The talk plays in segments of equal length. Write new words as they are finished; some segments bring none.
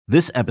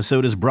This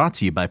episode is brought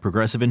to you by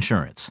Progressive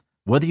Insurance.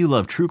 Whether you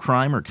love true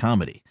crime or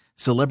comedy,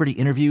 celebrity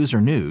interviews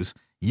or news,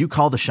 you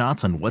call the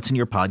shots on what's in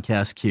your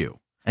podcast queue.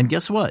 And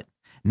guess what?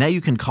 Now you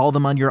can call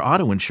them on your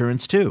auto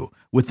insurance too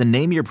with the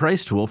Name Your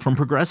Price tool from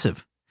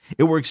Progressive.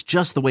 It works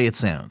just the way it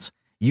sounds.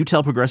 You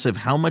tell Progressive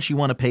how much you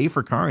want to pay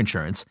for car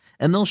insurance,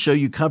 and they'll show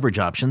you coverage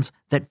options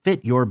that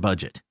fit your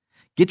budget.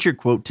 Get your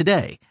quote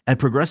today at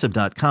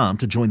Progressive.com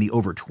to join the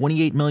over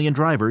 28 million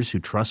drivers who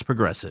trust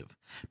Progressive.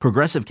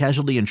 Progressive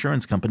Casualty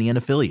Insurance Company and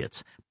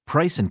Affiliates.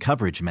 Price and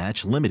coverage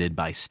match limited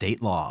by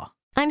state law.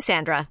 I'm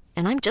Sandra,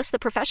 and I'm just the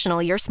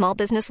professional your small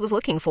business was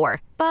looking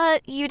for.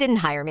 But you didn't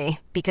hire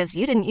me because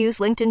you didn't use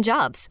LinkedIn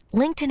Jobs.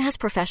 LinkedIn has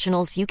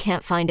professionals you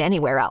can't find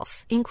anywhere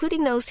else,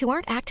 including those who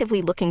aren't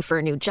actively looking for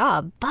a new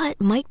job, but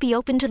might be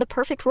open to the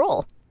perfect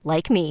role,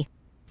 like me.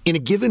 In a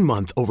given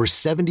month, over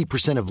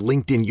 70% of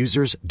LinkedIn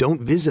users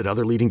don't visit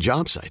other leading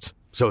job sites.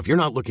 So if you're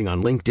not looking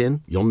on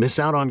LinkedIn, you'll miss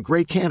out on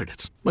great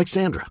candidates like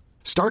Sandra.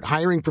 Start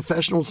hiring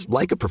professionals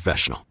like a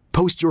professional.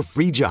 Post your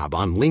free job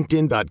on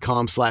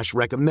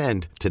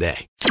linkedin.com/recommend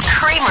today.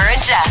 Kramer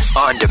and Jess.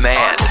 On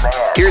demand.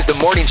 Here's the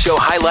morning show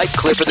highlight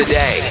clip of the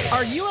day.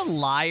 Are you a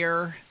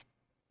liar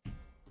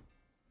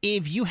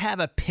if you have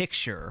a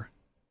picture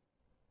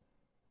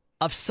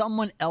of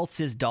someone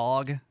else's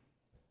dog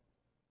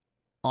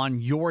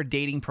on your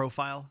dating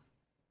profile?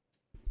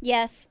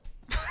 Yes.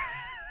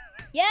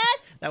 Yes.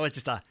 That was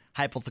just a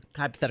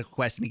hypothetical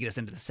question to get us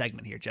into the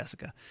segment here,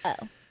 Jessica. Oh.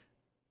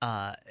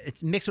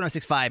 It's Mix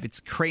 1065. It's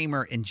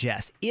Kramer and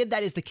Jess. If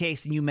that is the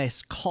case, then you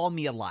must call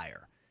me a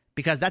liar,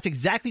 because that's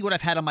exactly what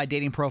I've had on my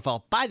dating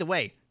profile. By the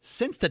way,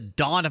 since the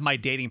dawn of my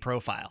dating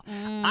profile,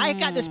 I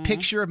got this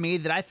picture of me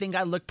that I think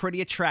I look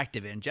pretty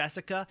attractive in.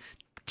 Jessica,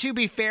 to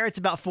be fair, it's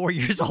about 4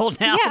 years old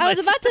now. Yeah, I was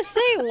about to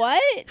say,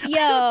 what?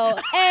 Yo,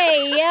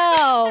 hey,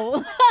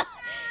 yo.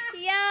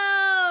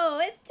 Yo,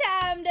 it's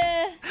time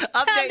to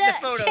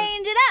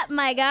change it up,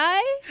 my guy.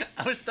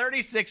 I was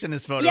 36 in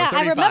this photo. Yeah,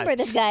 35. I remember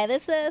this guy.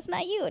 This is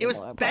not you anymore, It was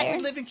back player. when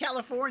we lived in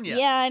California.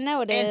 Yeah, I know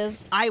it And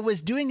is. I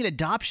was doing an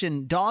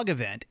adoption dog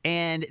event,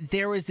 and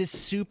there was this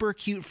super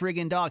cute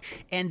friggin' dog.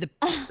 And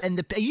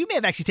you may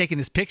have actually taken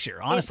this picture,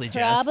 honestly, It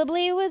Jess.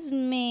 probably was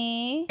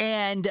me.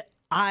 And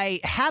I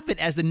have it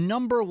as the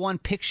number one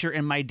picture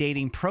in my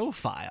dating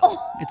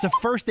profile. It's the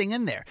first thing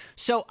in there.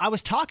 So I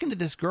was talking to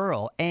this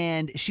girl,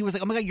 and she was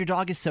like, "Oh my God, your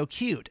dog is so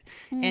cute."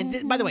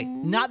 And by the way,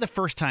 not the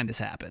first time this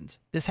happens.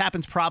 This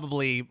happens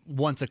probably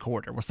once a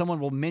quarter, where someone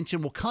will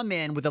come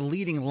in with a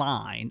leading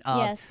line of,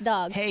 Yes,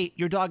 dogs. "Hey,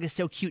 your dog is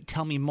so cute.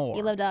 Tell me more."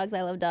 You love dogs,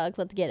 I love dogs.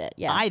 Let's get it.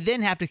 Yeah. I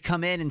then have to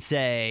come in and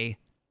say,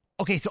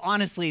 "Okay, so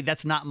honestly,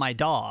 that's not my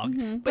dog."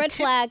 But Red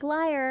flag,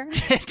 liar.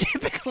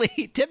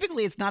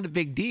 typically it's not a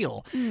big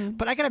deal.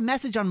 But I got a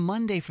message on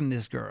Monday from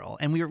this girl,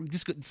 and we were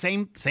just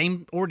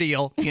same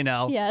ordeal, you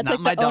know. Yeah, it's not like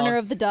my the dog. owner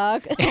of the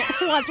dog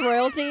who wants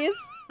royalties.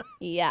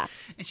 Yeah.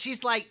 And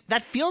she's like,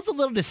 "That feels a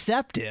little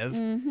deceptive.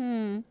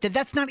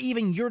 That's not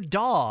even your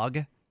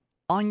dog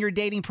on your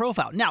dating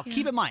profile." Now,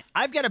 keep in mind,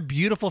 I've got a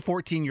beautiful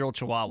 14-year-old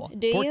Chihuahua.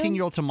 Do you?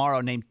 14-year-old tomorrow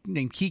named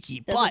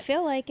Kiki. Doesn't but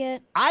feel like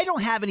it. I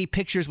don't have any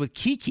pictures with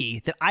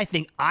Kiki that I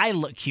think I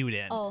look cute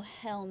in. Oh,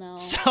 hell no.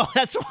 So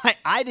that's why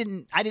I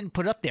didn't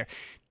put it up there.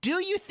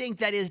 Do you think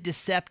that is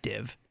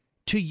deceptive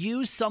to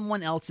use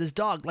someone else's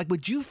dog? Like,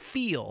 would you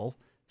feel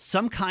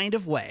some kind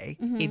of way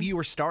if you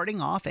were starting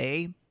off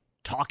a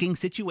talking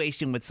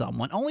situation with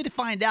someone, only to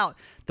find out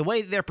the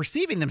way they're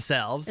perceiving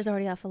themselves It's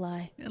already off a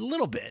lie. a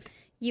little bit?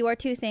 You are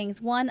two things.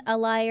 One, a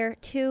liar.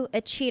 Two,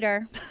 a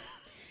cheater.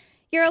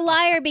 You're a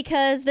liar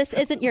because this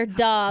isn't your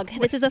dog.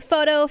 This is a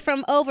photo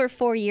from over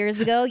 4 years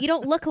ago. You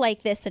don't look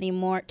like this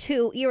anymore.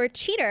 Two, you're a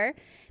cheater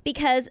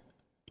because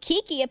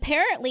Kiki,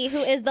 apparently, who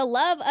is the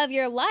love of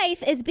your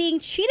life, is being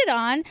cheated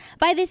on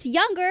by this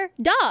younger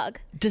dog.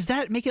 Does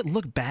that make it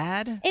look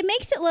bad? It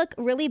makes it look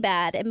really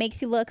bad. It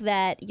makes you look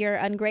that you're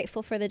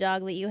ungrateful for the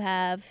dog that you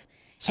have.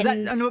 So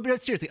no,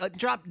 but seriously,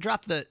 drop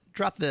the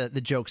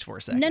jokes for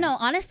a second. No,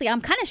 honestly,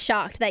 I'm kind of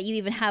shocked that you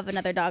even have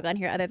another dog on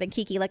here other than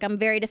Kiki. Like, I'm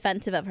very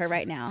defensive of her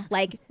right now.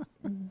 Like,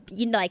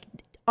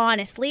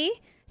 honestly,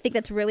 I think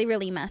that's really,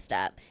 really messed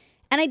up.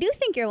 And I do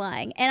think you're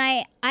lying.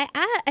 And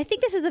I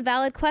think this is a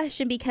valid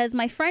question because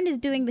my friend is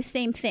doing the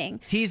same thing.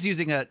 He's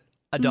using a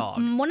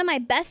dog. One of my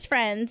best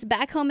friends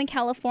back home in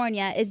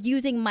California is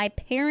using my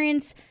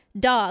parents'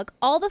 dog.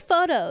 All the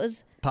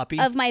photos Puppy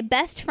of my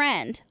best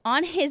friend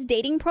on his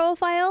dating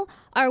profile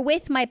are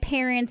with my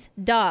parents'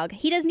 dog.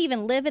 He doesn't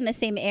even live in the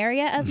same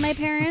area as my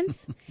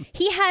parents.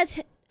 He has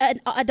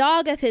a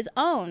dog of his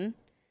own.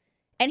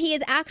 And he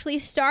has actually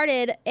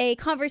started a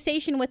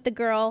conversation with the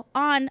girl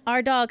on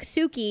our dog,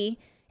 Suki,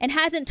 and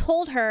hasn't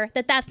told her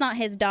that that's not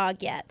his dog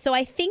yet. So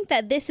I think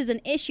that this is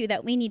an issue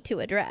that we need to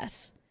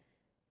address.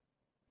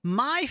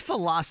 My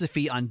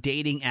philosophy on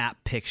dating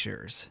app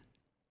pictures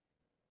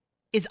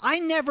is I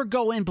never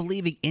go in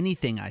believing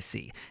anything I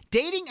see.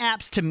 Dating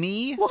apps to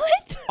me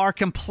are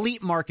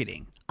complete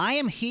marketing. I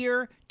am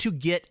here to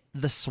get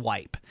the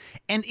swipe.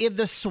 And if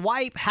the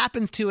swipe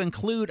happens to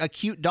include a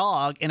cute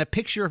dog and a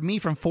picture of me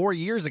from 4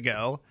 years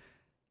ago,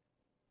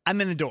 I'm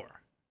in the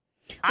door.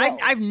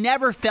 I've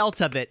never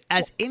felt of it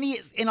as any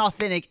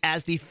inauthentic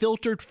as the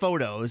filtered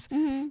photos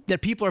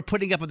that people are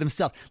putting up of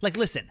themselves. Like,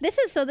 listen. This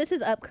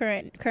is up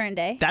current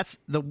day.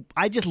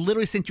 I just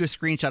literally sent you a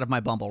screenshot of my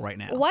Bumble right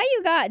now. Why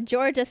you got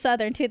Georgia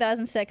Southern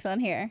 2006 on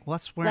here? Well,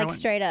 that's where I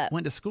straight up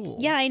went to school.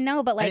 Yeah, I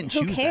know, but like,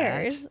 who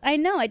cares? I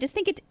know. I just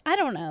think I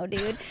don't know,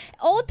 dude.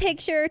 Old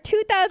picture,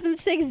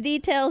 2006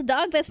 details,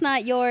 dog that's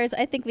not yours.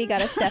 I think we got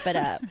to step it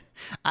up.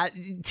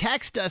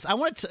 Text us. I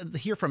want to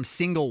hear from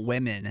single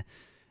women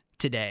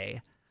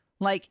today.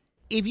 Like,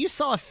 if you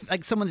saw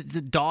someone,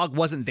 the dog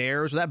wasn't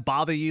theirs, would that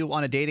bother you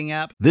on a dating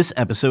app? This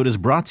episode is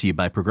brought to you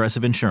by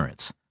Progressive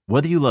Insurance.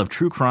 Whether you love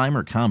true crime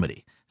or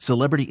comedy,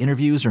 celebrity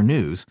interviews or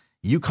news,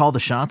 you call the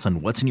shots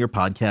on what's in your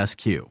podcast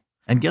queue.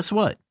 And guess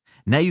what?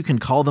 Now you can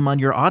call them on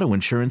your auto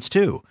insurance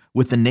too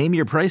with the Name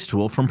Your Price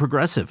tool from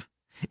Progressive.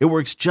 It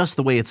works just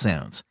the way it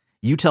sounds.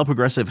 You tell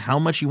Progressive how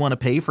much you want to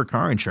pay for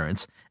car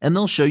insurance, and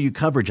they'll show you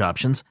coverage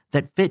options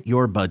that fit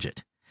your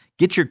budget.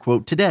 Get your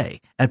quote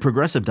today at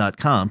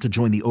Progressive.com to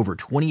join the over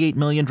 28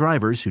 million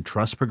drivers who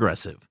trust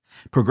Progressive.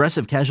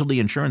 Progressive Casualty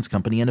Insurance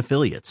Company and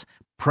Affiliates.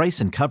 Price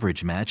and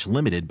coverage match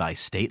limited by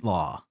state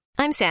law.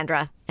 I'm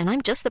Sandra, and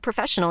I'm just the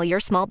professional your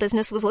small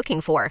business was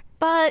looking for.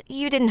 But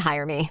you didn't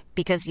hire me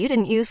because you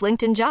didn't use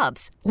LinkedIn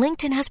Jobs.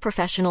 LinkedIn has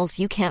professionals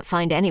you can't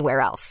find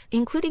anywhere else,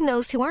 including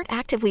those who aren't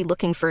actively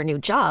looking for a new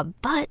job,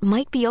 but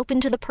might be open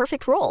to the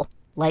perfect role,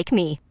 like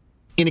me.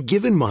 In a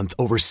given month,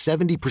 over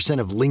 70%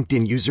 of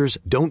LinkedIn users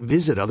don't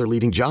visit other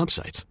leading job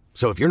sites.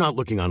 So if you're not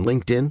looking on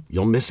LinkedIn,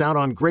 you'll miss out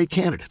on great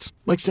candidates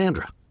like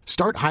Sandra.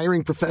 Start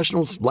hiring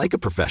professionals like a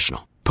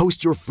professional.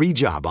 Post your free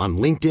job on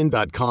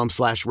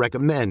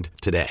linkedin.com/recommend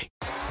today.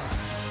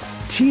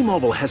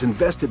 T-Mobile has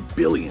invested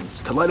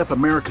billions to light up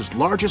America's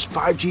largest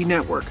 5G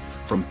network,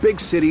 from big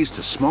cities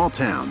to small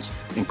towns,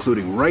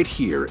 including right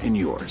here in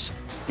yours.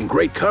 And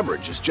great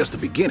coverage is just the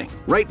beginning.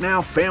 Right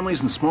now,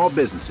 families and small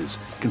businesses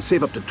can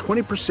save up to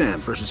 20%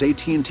 versus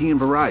AT&T and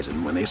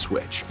Verizon when they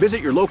switch.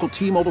 Visit your local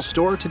T-Mobile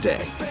store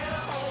today.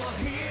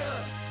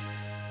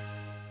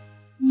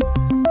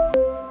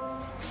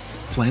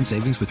 Plan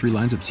savings with 3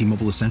 lines of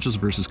T-Mobile Essentials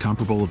versus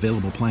comparable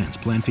available plans.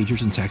 Plan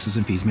features and taxes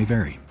and fees may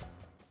vary.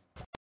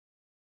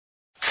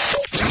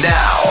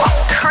 Now,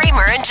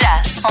 Kramer and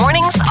Jess.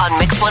 Mornings on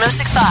Mix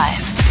 106.5.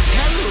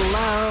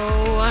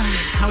 Hello.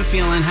 How we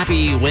feeling?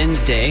 Happy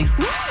Wednesday.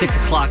 6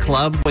 o'clock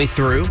club way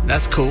through.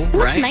 That's cool, It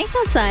right? looks nice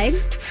outside.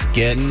 It's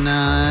getting,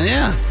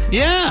 yeah.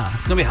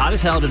 It's going to be hot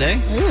as hell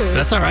today. But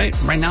that's all right.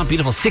 Right now,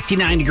 beautiful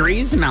 69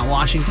 degrees in Mount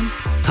Washington.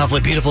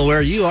 Hopefully beautiful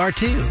where you are,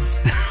 too.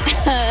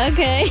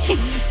 Okay.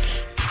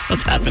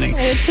 What's happening?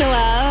 Chill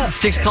out.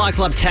 6 o'clock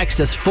club, text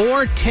us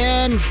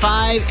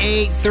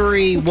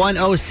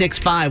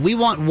 410-583-1065. We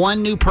want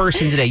one new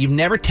person today. You've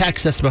never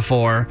texted us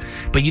before,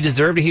 but you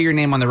deserve to hear your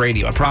name on the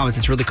radio. I promise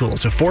it's really cool.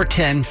 So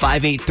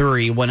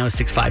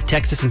 410-583-1065.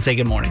 Text us and say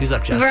good morning. Who's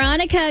up, Jess?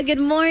 Veronica, good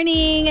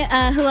morning.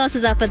 Who else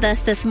is up with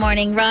us this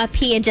morning? Rob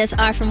P. and Jess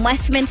R. from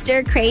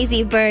Westminster.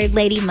 Crazy Bird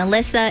Lady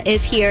Melissa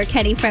is here.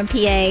 Kenny from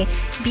PA.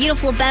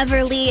 Beautiful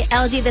Beverly.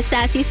 LG the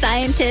Sassy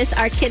Scientist.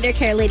 Our Kinder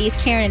Care ladies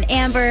Karen and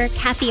Amber.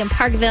 Kathy in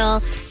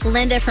Parkville.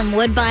 Linda from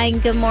Woodbine.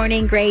 Good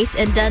morning. Grace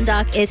and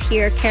Dundalk is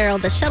here. Carol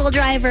the shuttle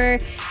driver.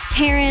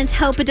 Terrence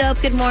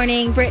Hopadope. Good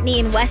morning. Brittany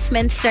in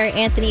Westminster.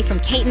 Anthony from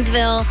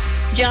Catonsville.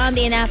 John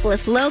the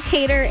Annapolis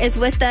locator is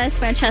with us.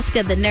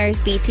 Francesca the nurse.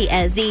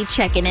 BTSZ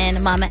checking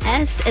in. Mama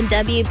S and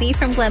WB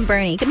from Glen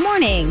Burnie. Good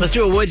morning. Let's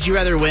do a Would You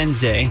Rather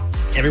Wednesday.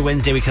 Every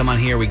Wednesday we come on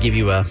here, we give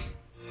you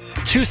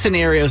two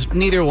scenarios.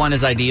 Neither one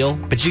is ideal,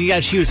 but you got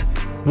to choose.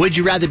 Would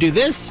you rather do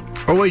this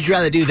or would you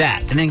rather do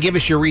that? And then give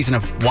us your reason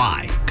of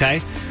why,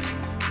 okay?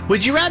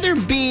 Would you rather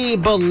be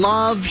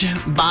beloved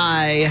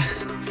by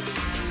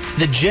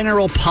the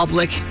general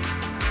public,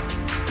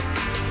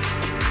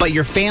 but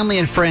your family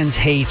and friends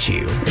hate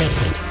you,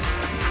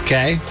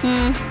 okay?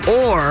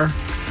 Or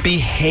be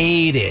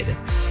hated,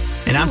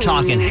 and I'm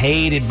talking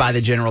hated by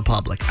the general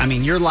public. I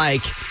mean, you're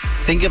like,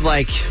 think of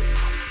like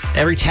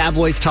every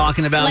tabloid's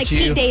talking about like you.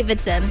 Pete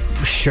Davidson.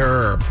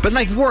 Sure. But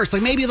like worse,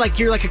 like maybe like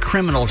you're like a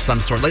criminal of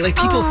some sort. Like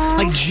people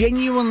like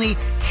genuinely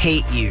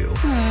hate you.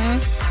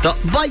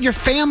 But your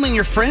family and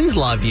your friends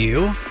love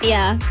you.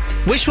 Yeah.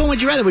 Which one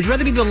would you rather? Would you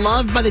rather be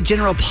beloved by the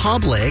general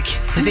public?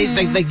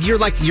 Like you're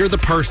the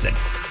person.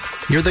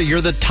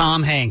 You're the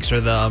Tom Hanks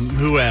or the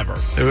whoever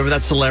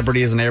that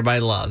celebrity is and everybody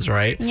loves,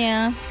 right?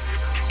 Yeah.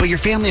 But your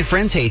family and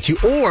friends hate you.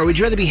 Or would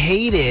you rather be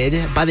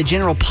hated by the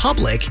general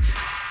public,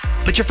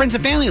 but your friends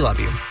and family love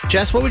you?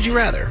 Jess, what would you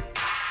rather?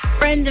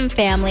 Friends and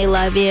family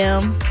love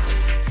you.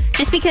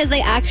 Just because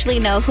they actually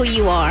know who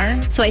you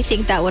are. So I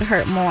think that would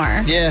hurt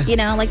more. Yeah. You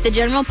know, like the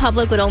general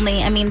public would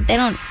only, I mean, they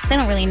don't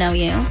really know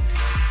you.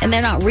 And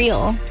they're not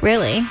real,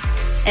 really.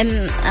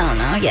 And I don't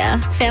know, yeah.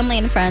 Family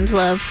and friends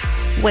love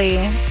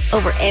way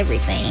over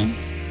everything.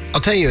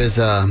 I'll tell you, as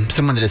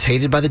someone that is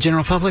hated by the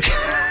general public.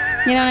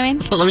 You know what I mean?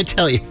 Let me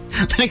tell you.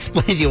 Let me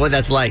explain to you what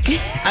that's like.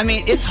 I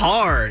mean, it's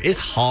hard. It's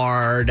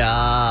hard.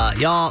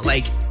 Y'all,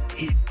 like,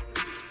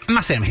 I'm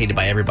not saying I'm hated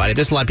by everybody.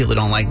 There's a lot of people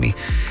that don't like me.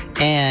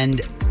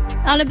 And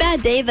On a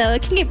bad day, though,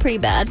 it can get pretty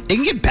bad. It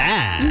can get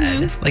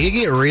bad. Like, it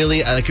can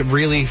get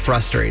really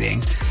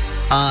frustrating.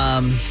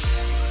 But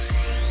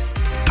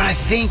I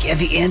think at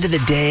the end of the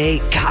day,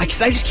 God,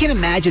 because I just can't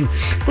imagine.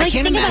 Like,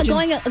 think about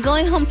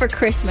going home for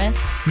Christmas.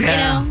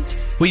 Yeah. You know?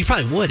 Well, you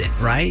probably wouldn't,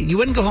 right? You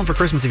wouldn't go home for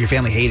Christmas if your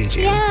family hated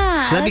you.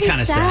 Yeah. So that'd be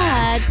kind of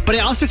sad. But I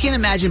also can't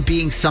imagine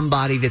being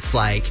somebody that's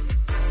like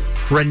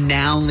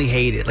renownedly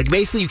hated. Like,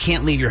 basically, you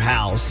can't leave your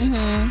house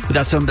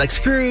without someone like,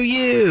 screw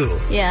you.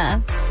 Yeah.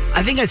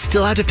 I think I'd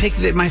still have to pick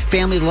that my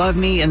family loved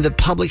me and the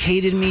public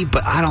hated me,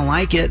 but I don't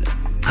like it.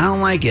 I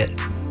don't like it.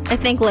 I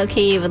think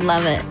low-key you would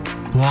love it.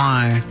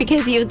 Why?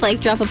 Because you would, like,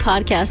 drop a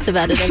podcast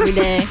about it every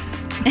day.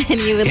 And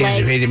you would, like...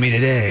 You hated me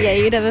today. Yeah,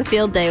 you'd have a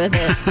field day with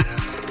it.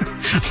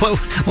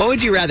 What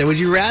would you rather? Would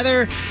you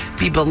rather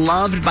be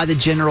beloved by the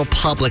general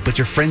public, but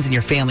your friends and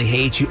your family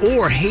hate you,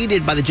 or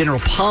hated by the general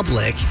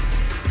public,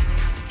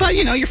 but,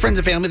 you know, your friends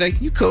and family,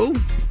 like, you cool?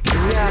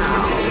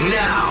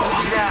 Now.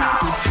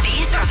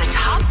 These are the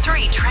top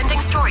 3 trending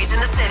stories in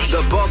the city.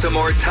 The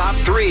Baltimore Top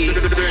 3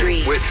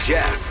 with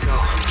Jess.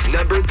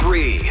 Number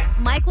 3.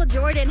 Michael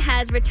Jordan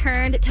has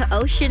returned to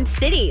Ocean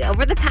City.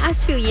 Over the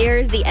past few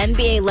years, the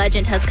NBA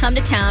legend has come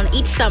to town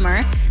each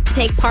summer to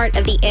take part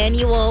of the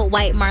annual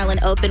White Marlin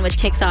Open, which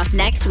kicks off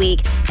next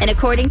week. And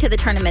according to the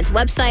tournament's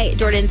website,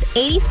 Jordan's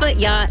 80-foot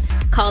yacht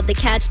called the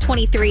Catch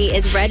 23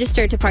 is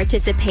registered to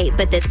participate.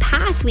 But this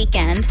past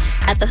weekend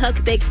at the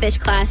Hook Big Fish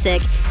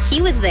Classic,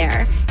 he was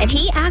there, and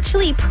he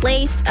actually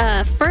placed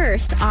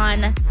first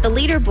on the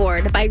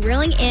leaderboard by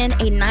reeling in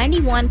a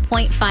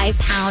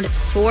 91.5-pound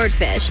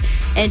swordfish.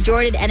 And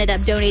Jordan ended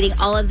up donating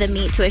all of the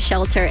meat to a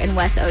shelter in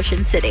West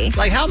Ocean City.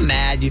 Like, how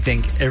mad do you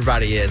think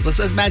everybody is? Let's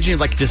imagine,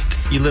 like, just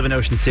you live in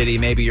Ocean City,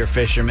 maybe you're a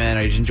fisherman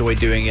or you just enjoy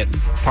doing it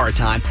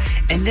part-time,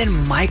 and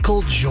then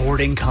Michael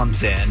Jordan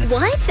comes in.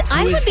 What?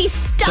 I would be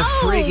stoked. The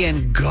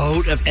friggin'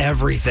 GOAT of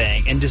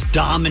everything and just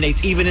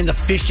dominates even in the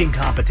fishing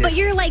competition. But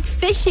you're, like,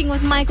 fishing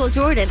with Michael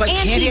Jordan, but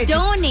and he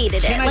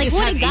donated it. Like,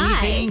 what a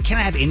guy. Can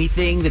I have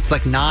anything that's,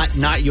 like,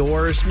 not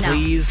yours,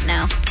 please?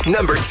 No.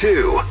 Number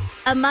 2.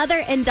 A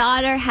mother and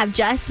daughter have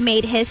just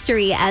made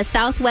history as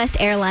Southwest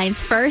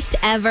Airlines' first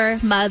ever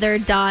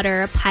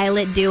mother-daughter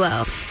pilot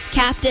duo.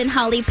 Captain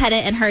Holly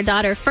Pettit and her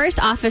daughter,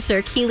 First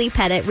Officer Keely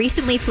Pettit,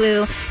 recently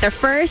flew their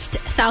first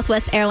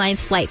Southwest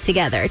Airlines flight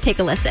together. Take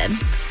a listen.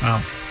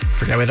 Oh,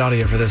 forgot we had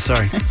audio for this.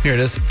 Sorry. Here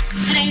it is.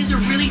 Today is a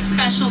really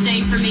special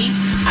day for me.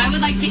 I would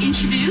like to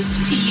introduce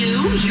to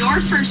you your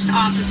First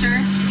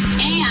Officer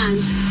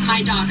and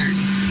my daughter,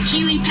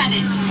 Keely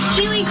Pettit.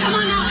 Keely, come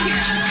on out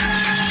here.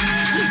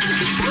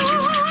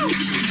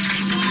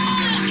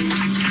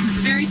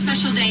 Very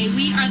special day.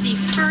 We are the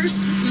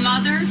first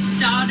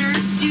mother-daughter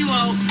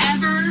duo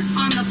ever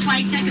on the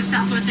flight deck of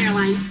Southwest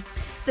Airlines.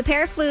 The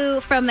pair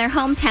flew from their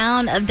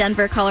hometown of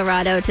Denver,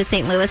 Colorado to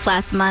St. Louis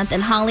last month,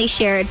 and Holly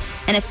shared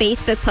in a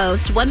Facebook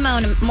post, one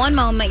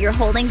moment you're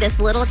holding this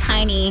little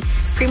tiny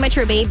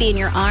premature baby in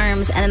your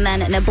arms, and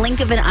then in a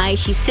blink of an eye,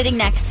 she's sitting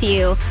next to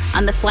you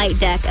on the flight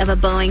deck of a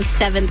Boeing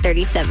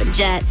 737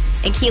 jet.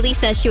 And Keely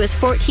says she was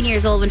 14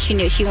 years old when she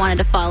knew she wanted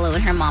to follow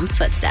in her mom's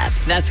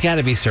footsteps. That's got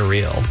to be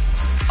surreal.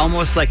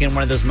 Almost like in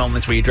one of those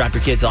moments where you drop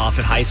your kids off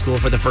at high school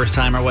for the first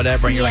time or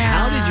whatever, and you're like,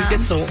 how did you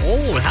get so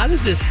old? How did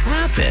this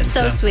happen?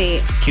 So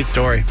sweet. Cute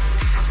story.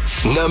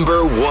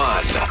 Number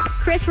 1.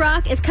 Chris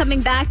Rock is coming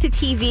back to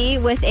TV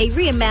with a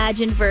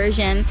reimagined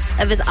version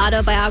of his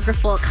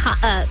autobiographical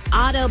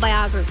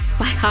autobiography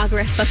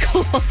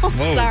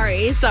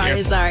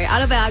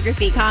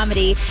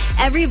comedy,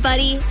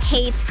 Everybody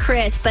Hates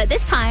Chris. But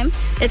this time,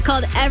 it's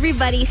called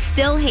Everybody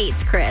Still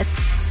Hates Chris.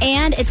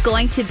 And it's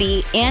going to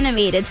be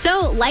animated.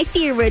 So, like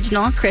the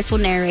original, Chris will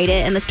narrate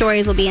it, and the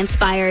stories will be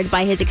inspired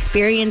by his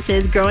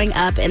experiences growing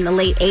up in the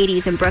late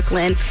 80s in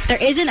Brooklyn.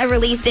 There isn't a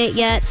release date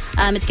yet.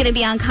 It's going to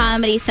be on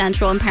Comedy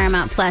Central and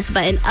Paramount Plus.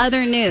 But in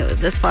other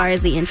news, as far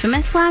as the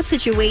infamous slap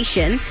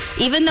situation,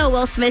 even though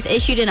Will Smith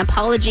issued an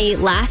apology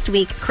last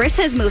week, Chris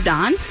has moved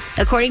on.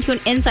 According to an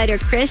insider,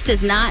 Chris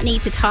does not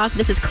need to talk.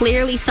 This is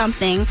clearly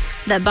something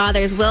that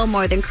bothers Will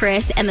more than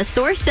Chris. And the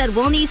source said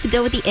Will needs to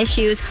deal with the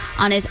issues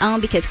on his own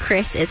because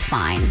Chris is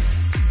fine.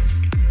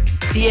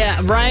 Yeah,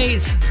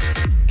 right.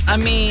 I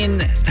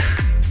mean,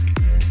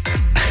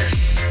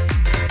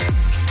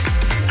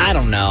 I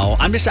don't know.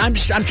 I'm trying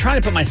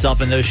to put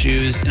myself in those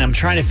shoes, and I'm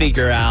trying to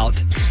figure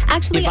out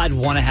if I'd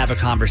want to have a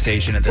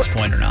conversation at this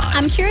point or not.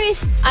 I'm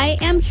curious. I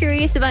am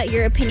curious about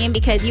your opinion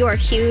because you are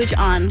huge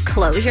on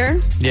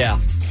closure. Yeah.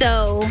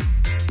 So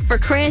for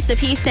Chris, if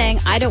he's saying,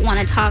 I don't want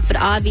to talk, but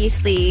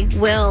obviously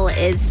Will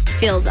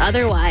feels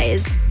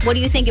otherwise, what do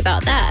you think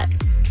about that?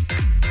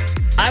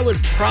 I would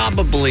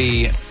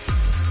probably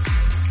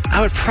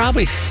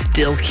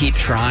still keep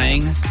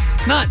trying.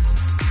 Not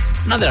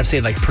that I'm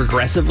saying like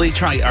progressively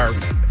trying or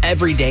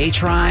every day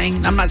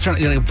trying. I'm not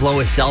trying to blow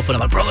his cell phone. I'm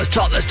like, bro, let's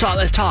talk.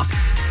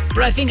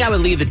 But I think I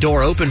would leave the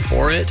door open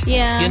for it.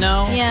 Yeah. You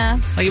know? Yeah.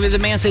 Like if the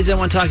man says he don't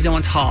want to talk, he don't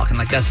want to talk. And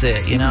like, that's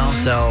it, you know?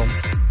 So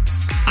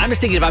I'm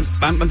just thinking I'm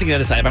thinking the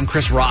other side. If I'm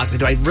Chris Rock,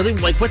 do I really,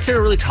 like, what's there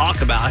to really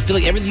talk about? I feel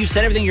like you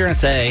said everything you're going to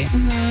say.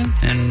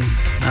 And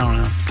I don't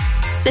know.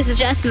 This is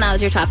Jess, and that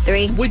was your top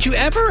 3. Would you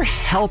ever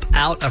help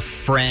out a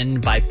friend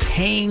by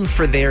paying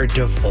for their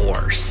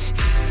divorce?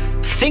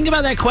 Think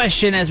about that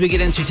question as we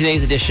get into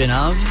today's edition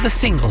of The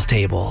Singles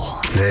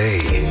Table.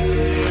 Hey,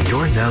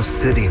 you're now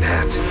sitting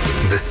at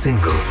the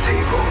singles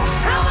table.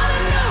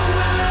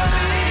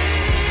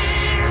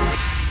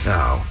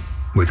 Now,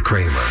 with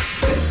Kramer.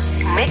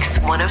 Mix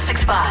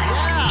 1065.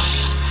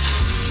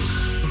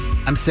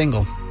 I'm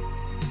single.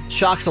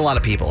 Shocks a lot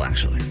of people,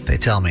 actually. They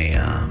tell me,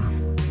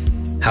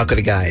 how could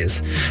a guy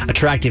as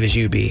attractive as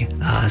you be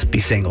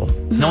single?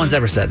 No one's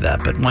ever said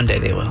that, but one day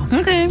they will.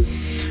 Okay.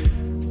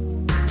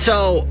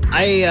 So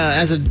I,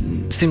 as a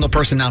single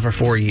person now for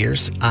 4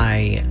 years,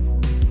 I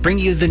bring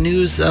you the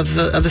news of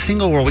the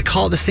single world. We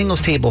call it the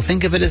Singles Table.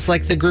 Think of it as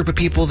like the group of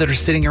people that are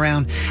sitting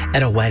around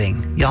at a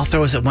wedding. Y'all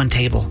throw us at one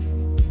table.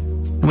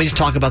 And we just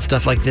talk about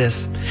stuff like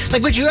this.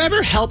 Like, would you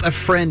ever help a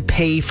friend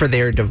pay for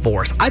their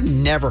divorce? I've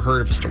never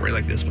heard of a story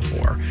like this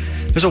before.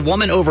 There's a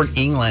woman over in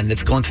England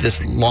that's going through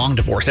this long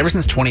divorce ever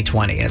since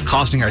 2020, and it's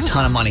costing her a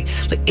ton of money,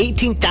 like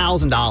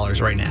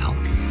 $18,000 right now.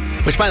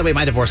 Which, by the way,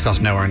 my divorce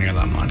cost nowhere near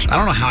that much. I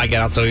don't know how I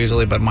get out so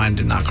easily, but mine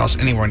did not cost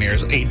anywhere near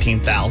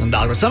 $18,000.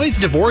 But some of these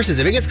divorces,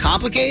 if it gets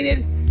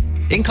complicated,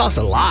 it can cost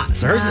a lot.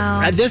 So hers,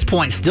 at this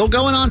point, still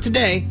going on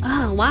today.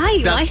 Oh, why?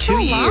 About why 2 so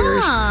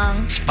years.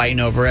 long? Just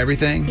fighting over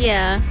everything.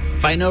 Yeah.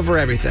 Fighting over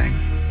everything.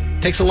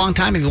 Takes a long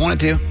time if you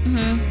want it to.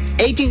 Mm-hmm.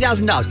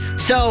 $18,000.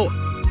 So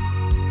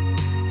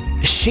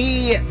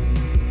she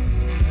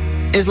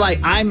is like,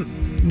 I'm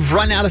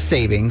run out of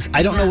savings.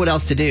 I don't know what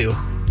else to do.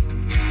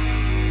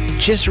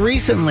 Just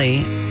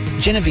recently,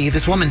 Genevieve,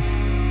 this woman,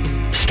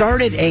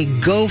 started a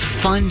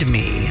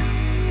GoFundMe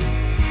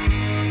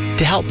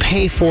to help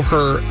pay for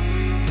her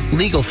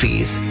legal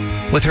fees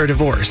with her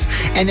divorce.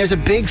 And there's a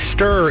big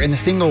stir in the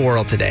single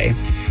world today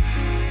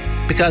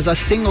because us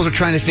singles are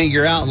trying to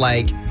figure out,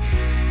 like,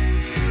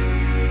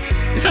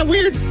 is that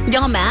weird?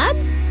 Y'all mad?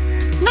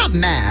 Not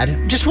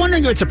mad. Just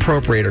wondering if it's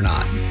appropriate or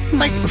not.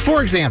 Like,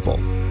 for example,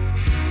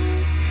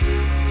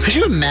 could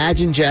you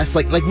imagine, Jess,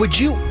 like, would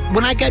you,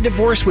 when I got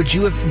divorced, would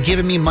you have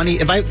given me money?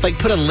 If I, like,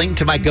 put a link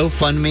to my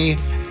GoFundMe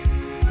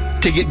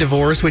to get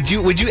divorced, would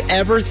you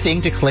ever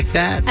think to click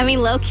that? I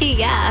mean, low key,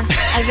 yeah.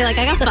 I'd be like,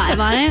 I got 5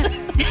 on it.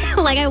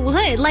 Like, I would.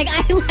 I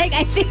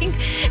think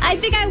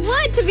I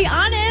would, to be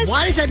honest.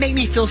 Why does that make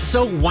me feel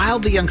so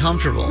wildly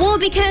uncomfortable? Well,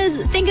 because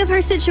think of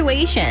her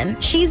situation.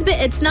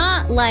 It's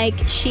not like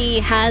she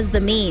has the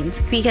means,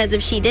 because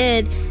if she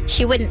did,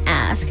 she wouldn't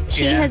ask.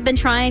 She has been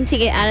trying to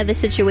get out of the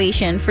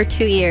situation for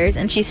 2 years,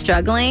 and she's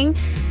struggling.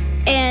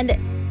 And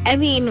I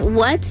mean,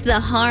 what's the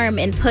harm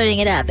in putting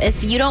it up?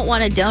 If you don't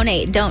want to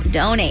donate, don't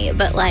donate.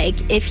 But, like,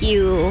 if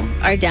you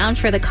are down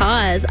for the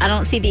cause, I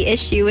don't see the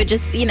issue with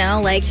just,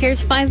 like,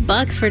 here's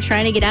 $5 for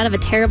trying to get out of a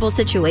terrible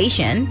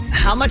situation.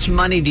 How much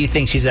money do you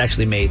think she's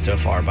actually made so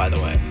far, by the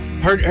way?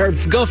 Her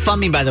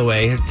GoFundMe, by the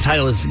way, her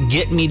title is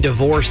Get Me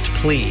Divorced,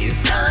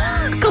 Please.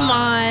 Come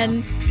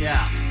on.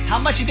 Yeah. How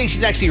much do you think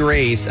she's actually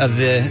raised of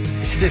the...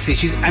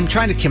 I'm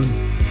trying to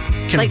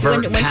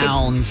convert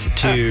pounds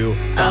to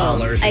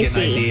dollars to get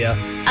an idea.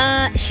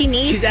 She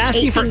needs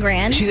 18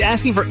 grand. She's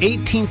asking for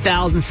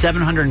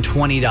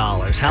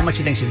 $18,720. How much do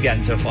you think she's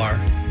gotten so far?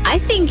 I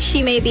think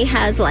she maybe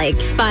has like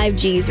 5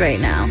 G's right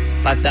now.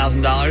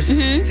 $5,000?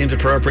 Mm-hmm. Seems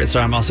appropriate. So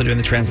I'm also doing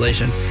the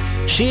translation.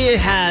 She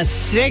has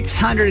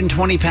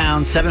 620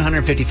 pounds,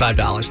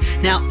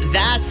 $755. Now,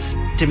 that's,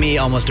 to me,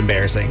 almost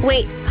embarrassing.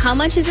 Wait, how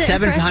much is it?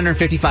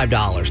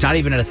 $755. Not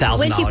even at $1,000.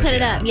 When she put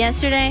it up?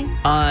 Yesterday?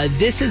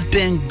 This has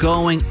been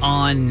going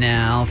on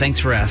now. Thanks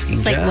for asking,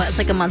 It's like, Jess. what? It's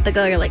like a month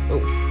ago? You're like,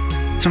 oof.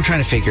 So I'm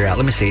trying to figure out.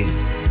 Let me see.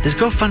 Does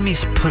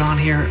GoFundMe's put on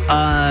here?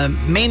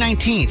 May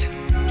 19th.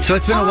 So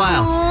it's been a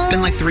while. It's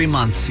been like 3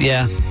 months.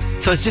 Yeah.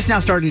 So it's just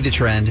now starting to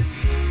trend.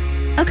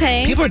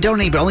 Okay. People are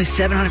donating, but only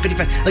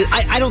 $755. Like,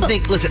 I don't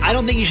think. Listen, I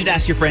don't think you should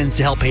ask your friends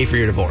to help pay for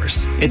your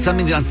divorce. It's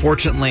something that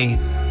unfortunately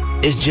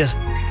is just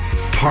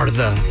part of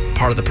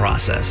the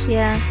process.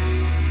 Yeah.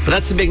 But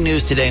that's the big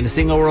news today in the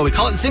single world. We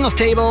call it the Singles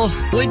Table.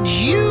 Would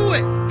you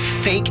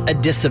fake a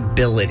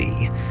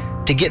disability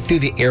to get through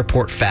the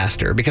airport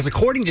faster? Because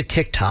according to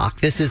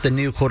TikTok, this is the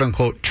new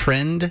quote-unquote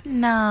trend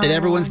that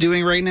everyone's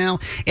doing right now.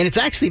 And it's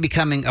actually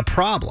becoming a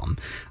problem.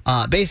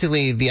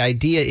 Basically, the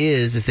idea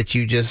is that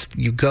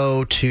you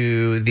go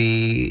to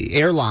the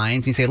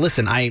airlines and you say,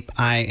 listen, I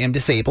am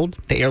disabled.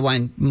 The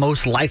airline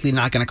most likely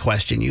not going to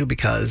question you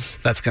because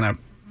that's going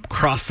to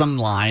cross some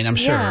line, I'm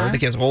sure.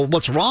 Because, well,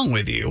 what's wrong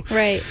with you?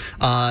 Right.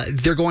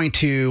 They're going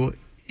to,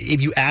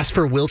 if you ask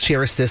for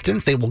wheelchair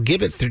assistance, they will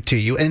give it to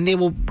you, and they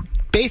will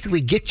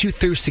basically get you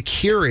through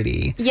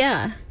security.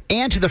 Yeah.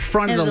 And to the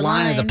front of the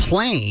line of the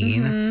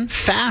plane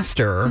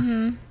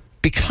faster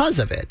because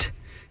of it.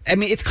 I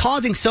mean, it's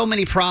causing so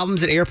many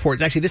problems at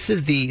airports. Actually, this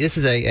is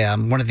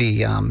one of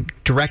the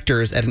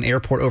directors at an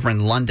airport over in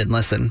London.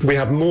 Listen. We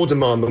have more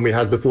demand than we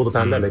had before the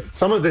pandemic.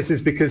 Some of this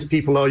is because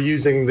people are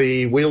using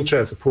the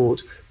wheelchair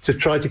support to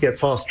try to get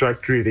fast track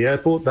through the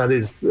airport. That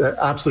is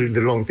absolutely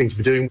the wrong thing to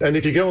be doing. And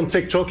if you go on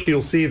TikTok,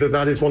 you'll see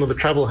that is one of the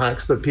travel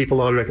hacks that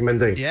people are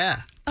recommending.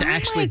 Yeah, to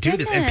actually do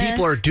this. And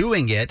people are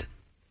doing it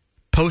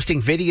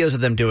posting videos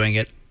of them doing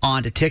it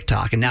onto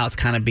TikTok, and now it's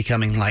kind of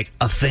becoming like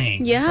a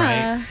thing.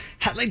 Yeah. Right?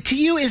 Like, to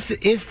you, is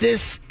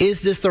this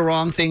the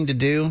wrong thing to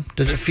do?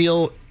 Does it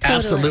feel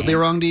absolutely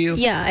wrong to you?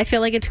 Yeah, I feel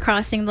like it's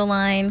crossing the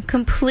line,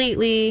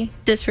 completely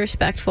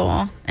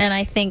disrespectful, and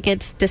I think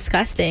it's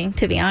disgusting,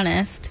 to be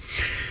honest.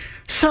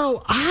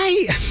 So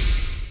I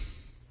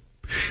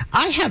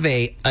have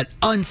an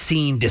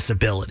unseen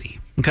disability.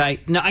 Okay.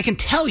 Now, I can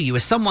tell you,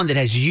 as someone that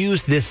has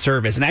used this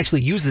service and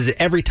actually uses it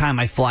every time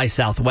I fly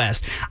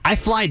Southwest, I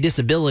fly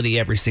disability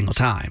every single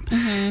time.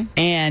 Mm-hmm.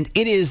 And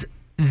it is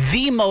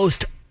the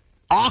most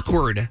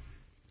awkward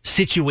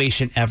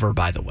situation ever,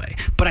 by the way.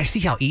 But I see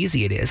how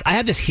easy it is. I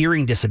have this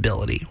hearing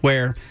disability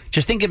where,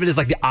 just think of it as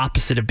like the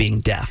opposite of being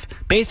deaf.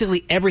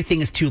 Basically, everything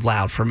is too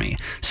loud for me.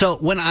 So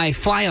when I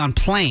fly on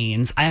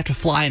planes, I have to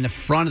fly in the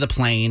front of the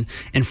plane,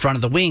 in front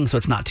of the wing, so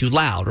it's not too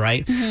loud,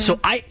 right? Mm-hmm. So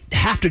I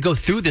have to go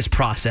through this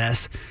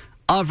process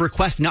of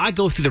requesting. Now, I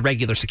go through the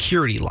regular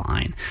security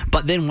line,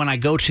 but then when I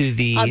go to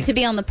the... to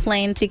be on the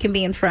plane, so you can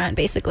be in front,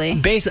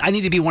 basically. I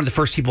need to be one of the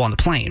first people on the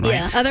plane, right?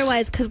 Yeah,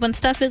 otherwise, because when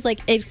stuff is,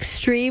 like,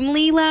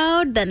 extremely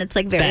loud, then it's,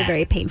 like, very,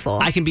 very painful.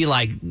 I can be,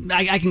 like...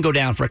 I can go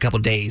down for a couple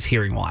of days,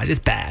 hearing-wise. It's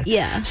bad.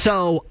 Yeah.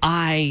 So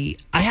I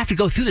have to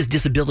go through this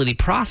disability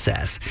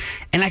process,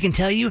 and I can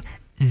tell you,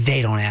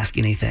 they don't ask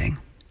anything.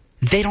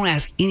 They don't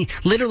ask any...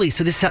 Literally,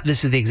 so this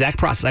is the exact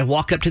process. I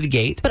walk up to the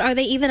gate. But are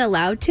they even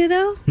allowed to,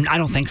 though? I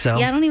don't think so.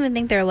 Yeah, I don't even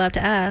think they're allowed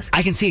to ask.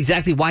 I can see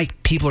exactly why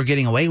people are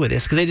getting away with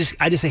this. Because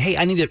I just say, hey,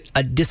 I need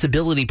a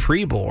disability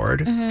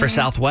pre-board for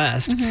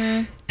Southwest.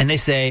 Mm-hmm. And they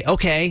say,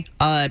 okay,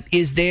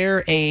 is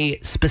there a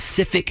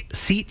specific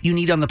seat you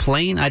need on the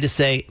plane? I just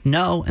say,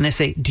 no. And they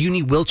say, do you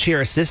need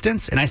wheelchair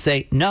assistance? And I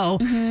say, no.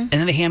 Mm-hmm. And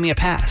then they hand me a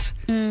pass.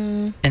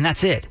 And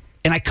that's it.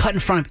 And I cut in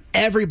front of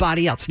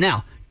everybody else.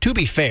 Now, to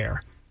be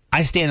fair...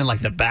 I stand in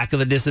like the back of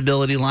the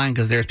disability line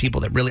because there's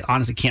people that really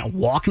honestly can't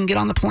walk and get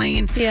on the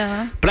plane.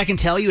 Yeah. But I can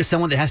tell you, as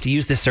someone that has to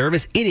use this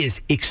service, it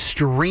is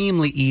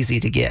extremely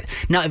easy to get.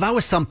 Now, if I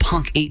was some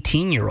punk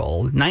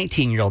 18-year-old,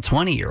 19-year-old,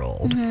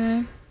 20-year-old,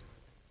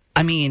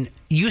 I mean,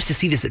 you used to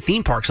see this at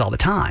theme parks all the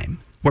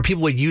time, where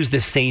people would use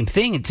this same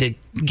thing to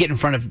get in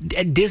front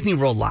of Disney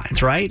World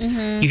lines, right?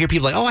 You hear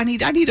people like, oh, I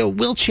need a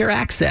wheelchair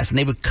access, and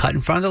they would cut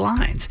in front of the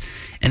lines.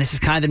 And this is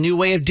kind of the new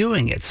way of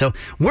doing it. So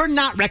we're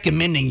not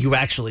recommending you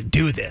actually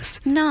do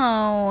this.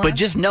 No. But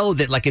just know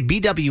that, like, at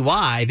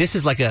BWI, this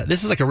is like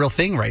a real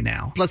thing right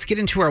now. Let's get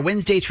into our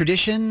Wednesday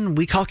tradition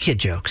we call kid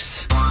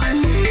jokes.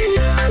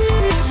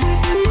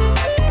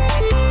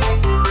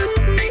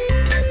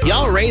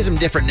 Y'all raise them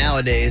different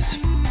nowadays.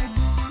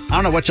 I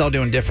don't know what y'all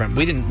doing different.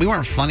 We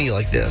weren't funny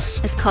like this.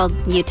 It's called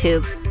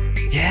YouTube.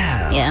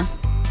 Yeah. Yeah.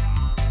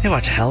 They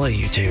watch hella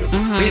YouTube.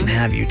 Mm-hmm. We didn't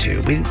have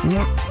YouTube.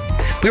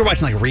 We were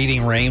watching like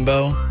Reading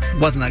Rainbow.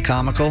 Wasn't that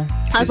comical?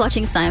 I was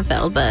watching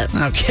Seinfeld, but...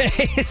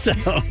 Okay, so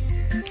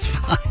it's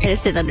fine. I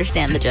just didn't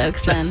understand the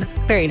jokes then.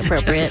 Very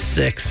inappropriate. Just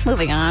 6.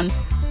 Moving on.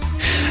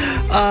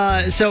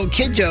 So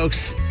kid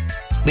jokes.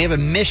 We have a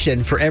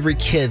mission for every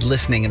kid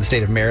listening in the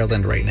state of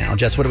Maryland right now.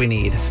 Jess, what do we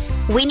need?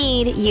 We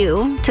need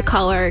you to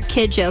call our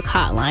Kid Joke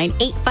hotline,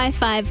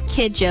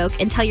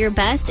 855-KID-JOKE, and tell your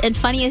best and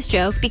funniest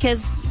joke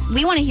because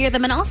we want to hear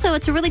them. And also,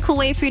 it's a really cool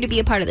way for you to be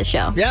a part of the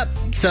show. Yep.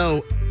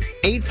 So,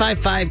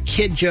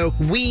 855-KID-JOKE.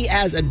 We,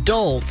 as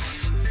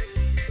adults,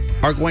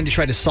 are going to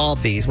try to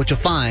solve these. What you'll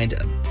find,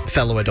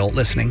 fellow adult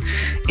listening,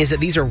 is that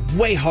these are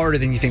way harder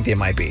than you think they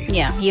might be.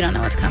 Yeah, you don't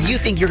know what's coming. You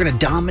think you're going to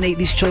dominate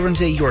these children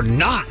today? You are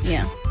not.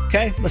 Yeah.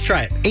 Okay, let's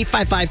try it.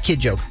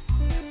 855-KID-JOKE.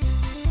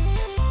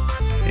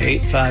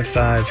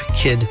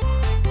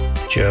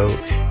 855-KID-JOKE.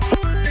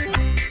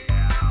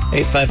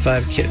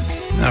 855-KID.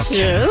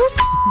 Okay.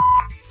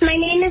 My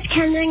name is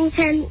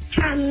Kensington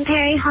from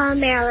Perry Hall,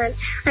 Maryland.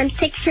 I'm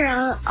 6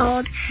 years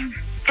old,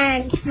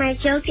 and my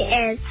joke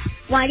is,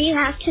 why do you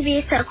have to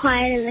be so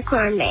quiet in the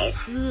corn maze?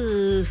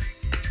 Ooh.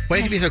 Why do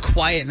you have to be so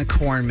quiet in the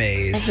corn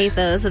maze? I hate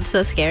those. That's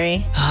so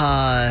scary.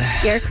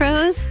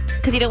 Scarecrows?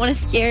 Because you don't want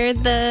to scare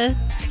the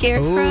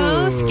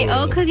scarecrow?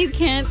 Because you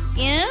can't...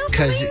 Yeah?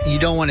 Because you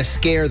don't want to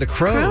scare the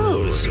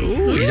crows.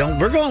 Ooh, you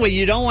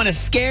don't want to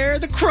scare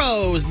the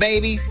crows,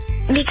 baby.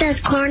 Because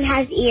corn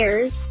has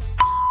ears.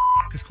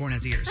 Because corn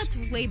has ears. That's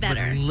way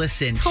better. Would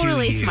listen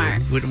totally to you.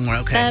 Smart.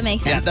 Okay. That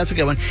makes sense. Yeah, that's a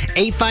good one.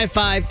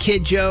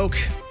 855-KID-JOKE.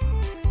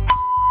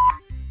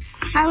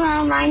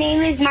 Hello, my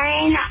name is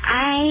Marion.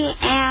 I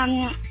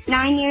am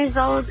 9 years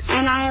old,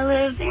 and I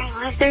live in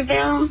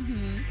Listerville.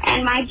 Mm-hmm.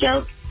 And my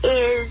joke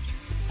is,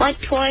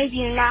 what toy do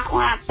you not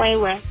want to play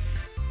with?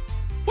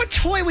 What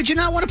toy would you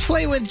not want to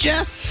play with,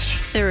 Jess?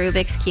 The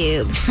Rubik's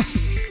Cube.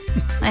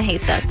 I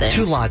hate that thing.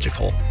 Too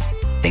logical.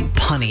 Think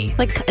punny.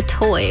 Like a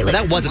toy. Like,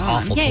 that was an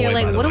awful toy. Yeah, you're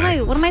like, what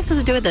am I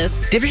supposed to do with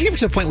this? Did you ever get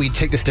to the point where you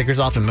take the stickers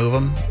off and move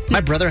them?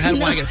 My brother had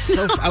one.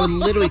 I would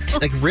literally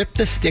rip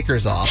the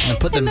stickers off and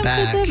put them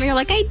back. You're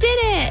like, I did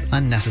it.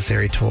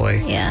 Unnecessary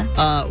toy. Yeah.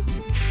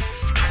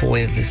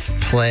 Toyless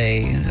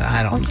play.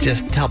 I don't. Okay.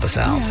 Just help us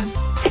out. Yeah.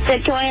 The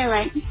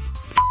toilet.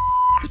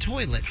 The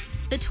toilet.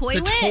 The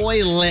toilet? The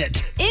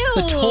toilet. Ew.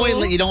 The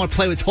toilet. You don't want to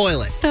play with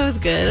toilet. That was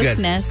good. That's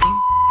nasty.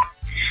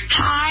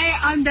 Hi,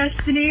 I'm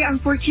Destiny. I'm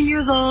 14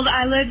 years old.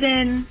 I live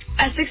in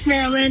Essex,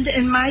 Maryland,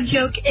 and my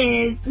joke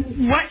is,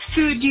 what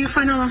food do you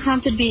find on a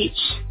haunted beach?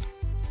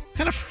 What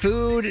kind of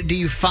food do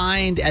you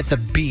find at the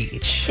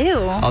beach? Ew.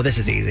 Oh, this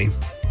is easy.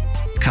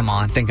 Come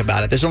on, think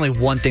about it. There's only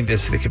one thing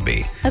that could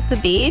be. At the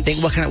beach?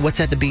 Think what's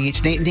at the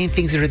beach? Name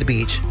things that are at the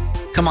beach.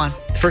 Come on.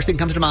 The first thing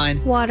comes to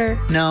mind. Water.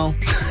 No.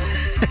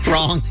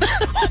 Wrong.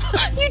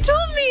 You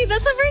told me.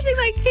 That's the first thing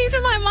that came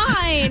to my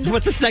mind.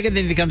 What's the second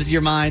thing that comes to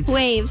your mind?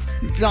 Waves.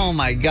 Oh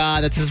my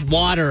God, that's just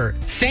water.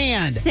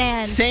 Sand.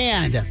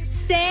 Sandwich.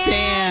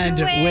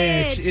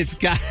 It's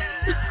got.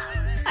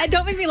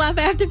 Don't make me laugh.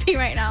 I have to pee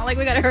right now. Like,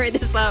 we gotta hurry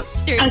this up.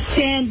 Seriously. A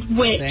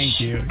sandwich. Thank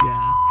you.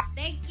 Yeah.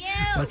 Thank you.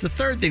 What's the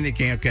third thing that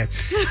came? Okay.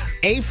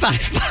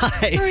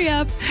 855. Hurry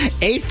up.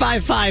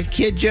 855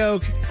 kid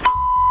joke.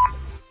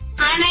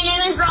 Hi, my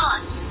name is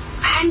Ron.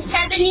 I'm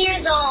 7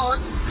 years old,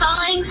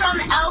 calling from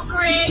Elk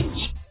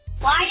Ridge.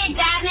 Why did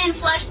Batman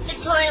flush the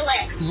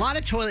toilet? A lot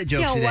of toilet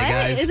jokes Yo, today, what?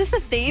 guys. Is this a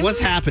theme? What's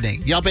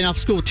happening? Y'all been off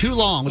school too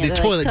long with these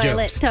toilet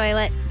jokes.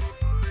 Toilet.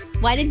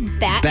 Why did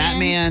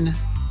Batman,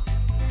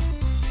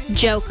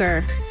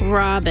 Joker,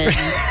 Robin,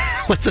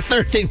 what's the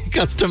third thing that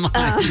comes to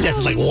mind? Jess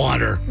is like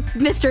water.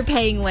 Mr.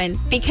 Penguin,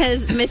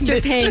 because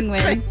Mr.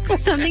 Penguin.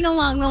 Something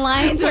along the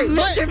lines of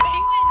Mr.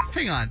 Penguin.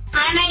 Hang on.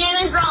 Hi, my name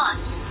is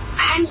Ron.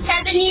 I'm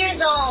 7 years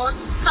old,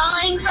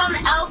 calling from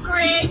Elk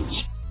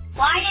Ridge.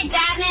 Why did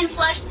Batman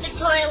flush the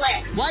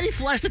toilet? Why did he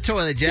flush the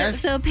toilet,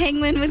 Jess? So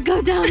Penguin would go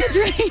down the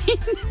drain.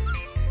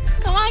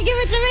 Come on, give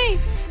it to me.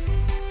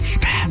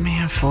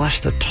 Batman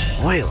flushed the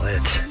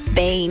toilet.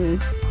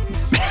 Bane.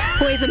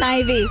 Poison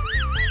Ivy.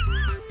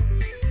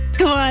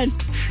 Come on.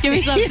 Give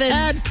me something. He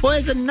had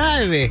Poison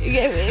Ivy.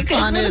 It's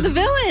one of the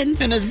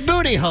villains. In his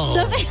booty hole.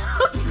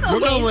 We're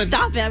going with...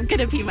 Stop it. I'm going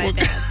to pee my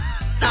pants.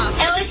 Stop.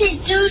 It was his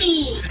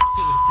duty. It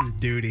was his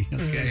duty.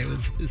 Okay, it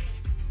was his...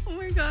 Oh,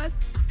 my God.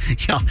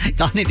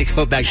 Y'all need to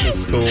go back to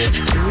school.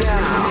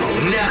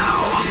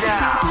 Now.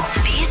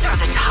 These are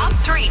the top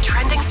 3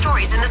 trending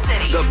stories in the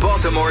city. The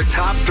Baltimore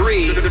Top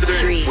 3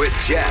 with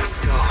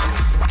Jess.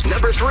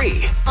 Number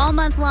 3. All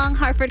month long,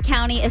 Harford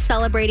County is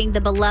celebrating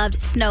the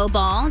beloved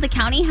Snowball. The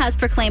county has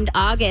proclaimed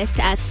August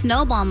as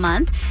Snowball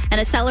Month and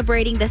is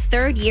celebrating the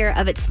 3rd year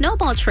of its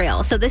Snowball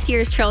Trail. So this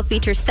year's trail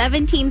features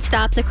 17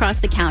 stops across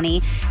the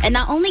county. And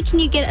not only can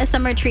you get a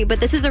summer treat, but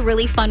this is a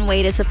really fun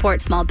way to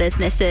support small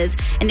businesses.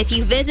 And if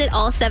you visit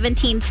all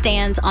 17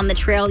 stands on the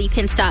trail, you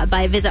can stop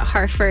by Visit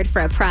Harford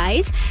for a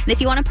prize. And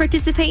if you want to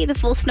participate, the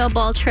full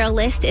Snowball Trail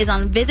list is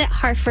on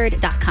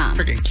visitharford.com.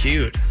 Freaking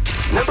cute.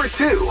 Number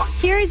 2.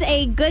 Here's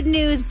a good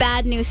news,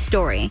 bad news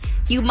story.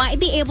 You might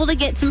be able to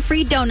get some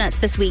free donuts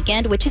this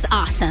weekend, which is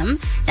awesome.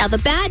 Now, the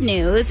bad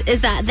news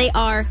is that they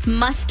are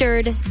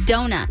mustard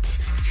donuts.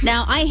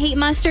 Now, I hate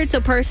mustard,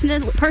 so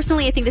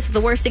personally, I think this is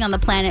the worst thing on the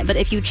planet. But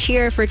if you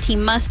cheer for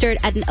Team Mustard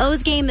at an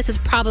O's game, this is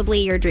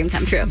probably your dream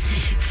come true.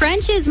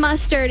 French's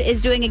Mustard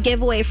is doing a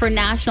giveaway for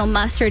National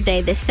Mustard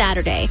Day this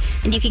Saturday.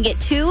 And you can get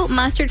 2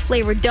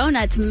 mustard-flavored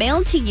donuts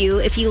mailed to you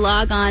if you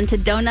log on to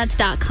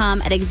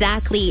donuts.com at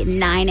exactly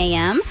 9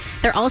 a.m.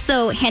 They're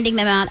also handing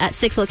them out at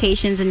 6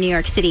 locations in New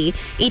York City.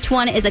 Each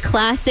one is a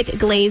classic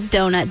glazed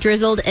donut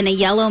drizzled in a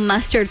yellow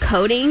mustard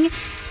coating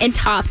and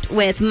topped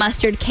with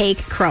mustard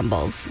cake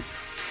crumbles.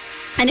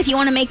 And if you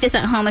want to make this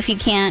at home, if you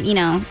can't,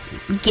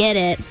 get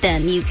it,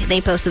 then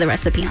they posted the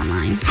recipe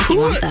online if you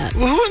want that.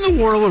 Who in the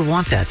world would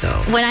want that, though?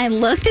 When I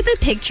looked at the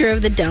picture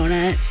of the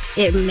donut,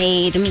 it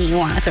made me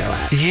want to throw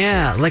up.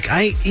 Yeah,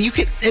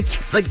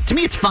 to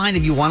me, it's fine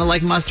if you want to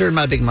like mustard. I'm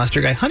not a big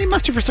mustard guy. Honey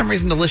mustard, for some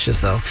reason, delicious,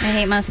 though. I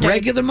hate mustard.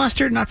 Regular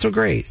mustard, not so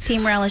great.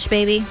 Team relish,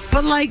 baby.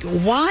 But,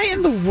 why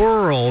in the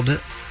world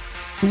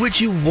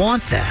would you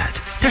want that?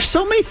 There's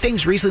so many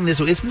things recently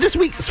this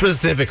week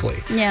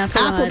specifically. Yeah, it's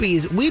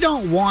Applebee's, we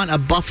don't want a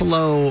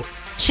buffalo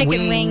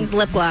chicken wings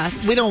lip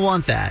gloss. We don't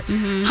want that.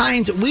 Mm-hmm.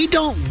 Heinz, we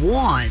don't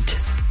want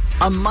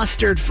a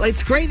mustard.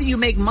 It's great that you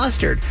make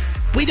mustard.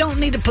 We don't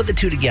need to put the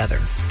two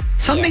together.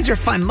 Some things are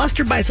fine.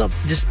 Mustard by itself,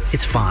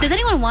 it's fine. Does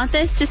anyone want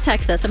this? Just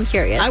text us. I'm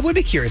curious. I would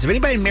be curious. If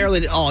anybody in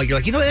Maryland at all, you're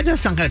like, that does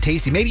sound kind of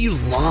tasty. Maybe you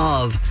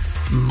love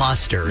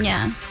mustard.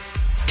 Yeah.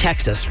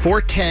 Text us,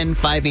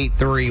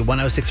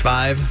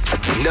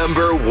 410-583-1065.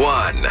 Number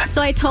 1.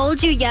 So I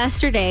told you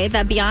yesterday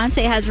that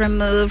Beyonce has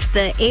removed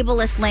the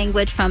ableist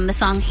language from the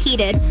song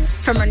Heated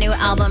from her new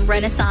album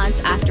Renaissance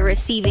after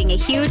receiving a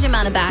huge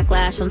amount of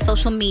backlash on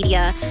social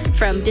media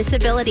from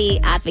disability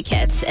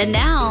advocates. And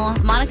now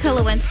Monica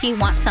Lewinsky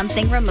wants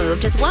something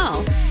removed as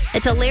well.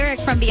 It's a lyric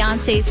from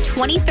Beyonce's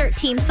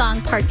 2013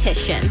 song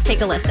Partition.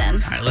 Take a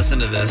listen. All right, listen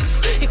to this.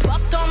 He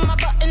popped on my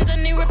buttons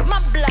and he ripped my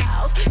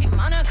blouse. He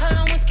Monica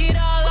Lewinsky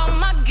all on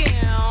my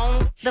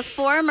gown. The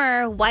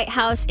former White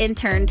House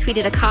intern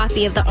tweeted a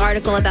copy of the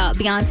article about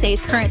Beyonce's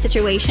current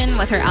situation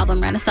with her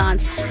album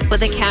Renaissance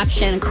with a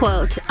caption,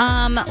 quote,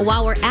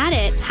 while we're at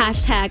it,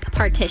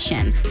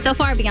 #partition. So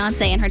far,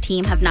 Beyonce and her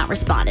team have not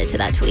responded to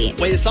that tweet.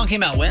 Wait, the song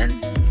came out when?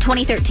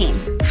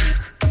 2013.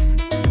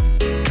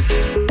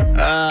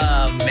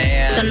 Oh,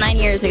 man. So 9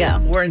 years ago.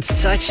 We're in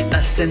such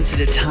a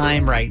sensitive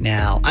time right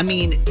now. I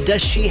mean,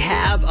 does she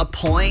have a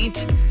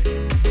point?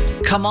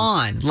 Come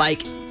on.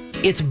 Like,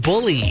 it's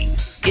bullying.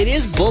 It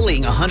is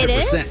bullying 100%. It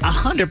is?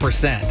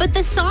 100%. But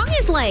the song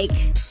is like...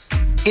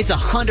 It's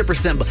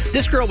 100%.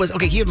 This girl was...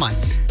 Okay, keep in mind.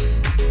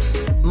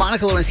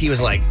 Monica Lewinsky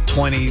was like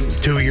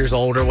 22 years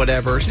old or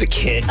whatever. She's a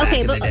kid back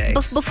in the day.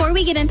 Before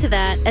we get into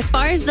that, as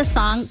far as the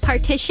song,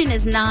 Partition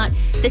is not...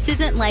 This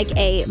isn't like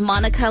a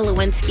Monica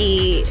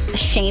Lewinsky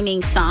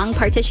shaming song.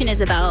 Partition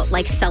is about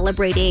like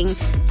celebrating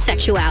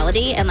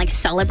sexuality and like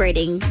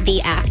celebrating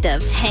the act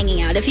of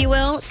hanging out, if you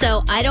will.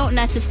 So I don't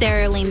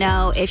necessarily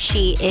know if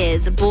she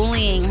is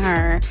bullying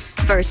her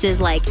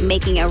versus like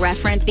making a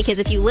reference, because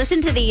if you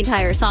listen to the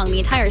entire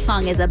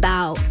song is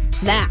about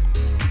that.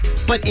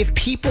 But if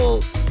people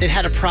that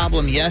had a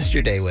problem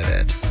yesterday with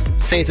it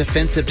say it's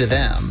offensive to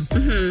them,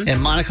 and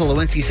Monica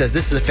Lewinsky says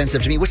this is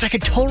offensive to me, which I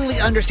could totally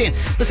understand.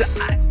 Listen,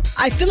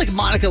 I feel like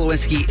Monica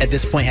Lewinsky at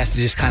this point has to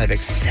just kind of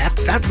accept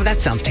that. That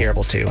sounds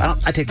terrible too.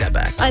 I take that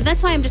back.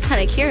 That's why I'm just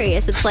kind of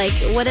curious. It's like,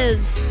 what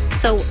is...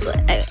 So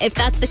if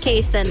that's the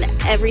case, then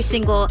every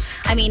single...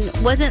 I mean,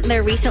 wasn't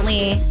there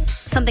recently...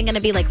 something going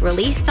to be like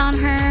released on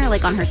her,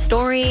 like on her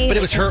story? But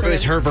it was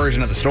her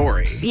version of the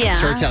story. Yeah. It's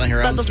her telling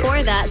her own story. But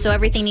before that, so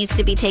everything needs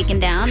to be taken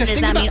down. Does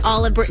that mean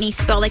all of Britney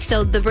Spears, like,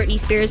 so the Britney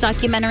Spears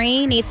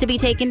documentary needs to be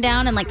taken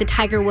down, and like the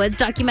Tiger Woods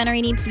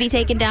documentary needs to be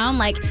taken down?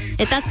 Like,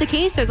 if that's the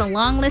case, there's a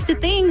long list of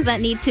things that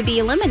need to be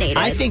eliminated.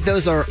 I think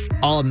those are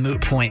all a moot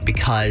point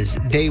because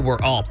they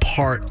were all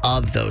part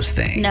of those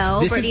things. No,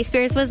 Britney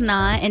Spears was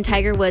not, and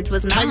Tiger Woods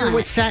was not. Tiger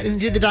Woods sat and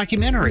did the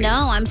documentary.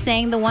 No, I'm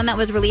saying the one that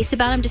was released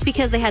about him, just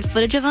because they had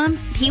footage of him,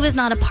 he was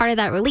not a part of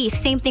that release.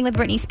 Same thing with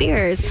Britney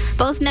Spears.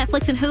 Both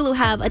Netflix and Hulu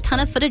have a ton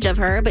of footage of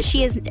her, but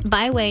she is,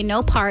 by way,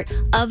 no part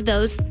of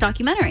those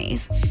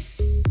documentaries.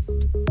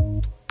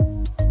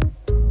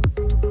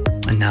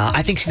 No,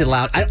 I think she's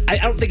allowed. I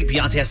don't think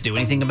Beyonce has to do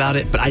anything about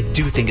it, but I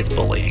do think it's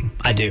bullying.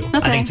 I do.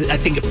 Okay. I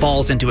think it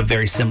falls into a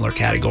very similar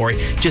category,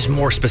 just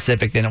more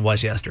specific than it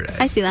was yesterday.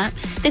 I see that.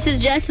 This is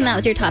Jess, and that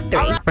was your top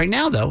 3. Right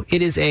now, though,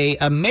 it is a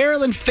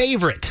Maryland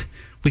favorite.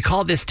 We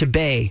call this to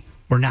bay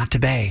or not to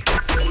bay. To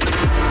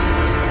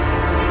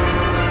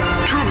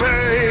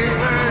bay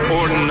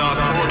or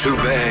not to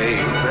bay?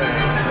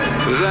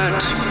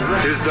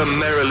 That is the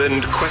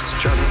Maryland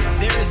question.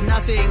 There is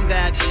nothing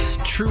that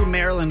true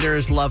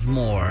Marylanders love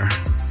more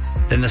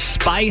than the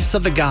spice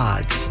of the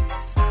gods,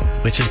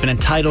 which has been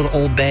entitled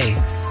Old Bay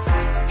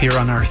here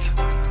on Earth.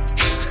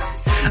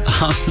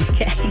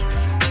 Okay.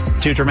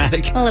 Too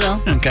dramatic? A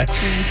little. Okay.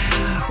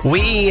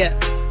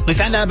 We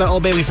found out about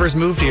Old Bay when we first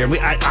moved here.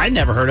 I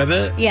never heard of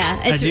it. Yeah,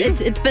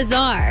 it's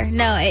bizarre.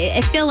 No,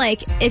 I feel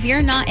like if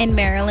you're not in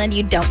Maryland,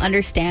 you don't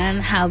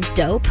understand how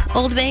dope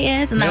Old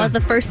Bay is. And that was the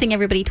first thing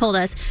everybody told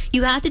us.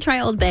 You have to try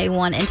Old Bay,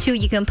 1, and 2,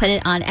 you can put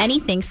it on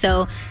anything.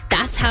 So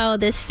that's how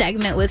this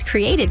segment was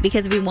created,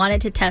 because we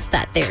wanted to test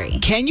that theory.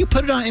 Can you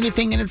put it on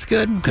anything and it's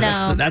good?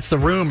 No. That's the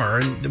rumor.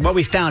 And what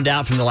we found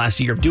out from the last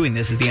year of doing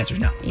this is the answer is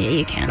no. Yeah,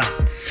 you can.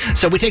 No.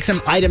 So we take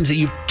some items that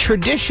you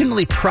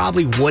traditionally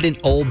probably wouldn't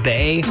Old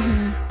Bay.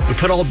 We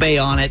put Old Bay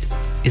on it.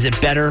 Is it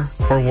better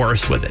or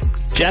worse with it?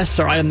 Jess,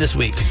 our item this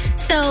week.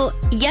 So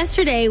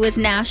yesterday was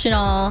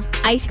National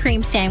Ice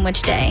Cream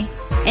Sandwich Day,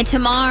 and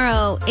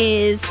tomorrow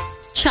is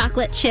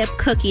Chocolate Chip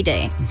Cookie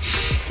Day.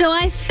 So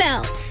I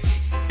felt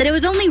that it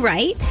was only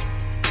right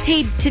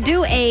to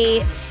do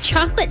a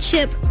chocolate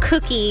chip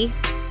cookie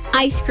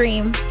ice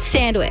cream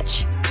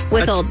sandwich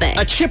with Old Bay.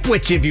 A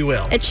chipwich, if you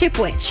will. A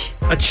chipwich.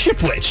 A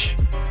chipwich.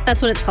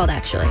 That's what it's called,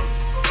 actually.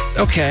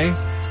 Okay.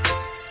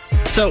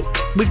 So,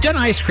 we've done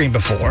ice cream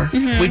before.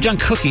 We've done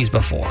cookies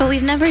before. But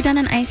we've never done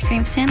an ice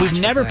cream sandwich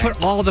We've never before.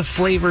 put all the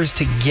flavors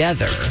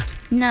together.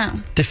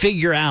 No. To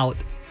figure out,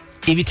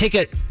 if you take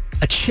a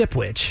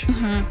chipwich.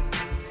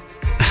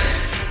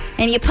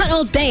 And you put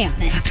Old Bay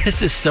on it.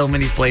 This is so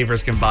many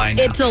flavors combined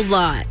now. It's a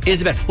lot.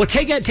 Is it bad? Well,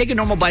 take a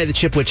normal bite of the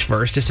chipwich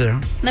first, just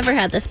to Never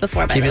had this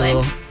before, by give the you way.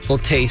 a little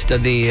taste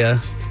of the...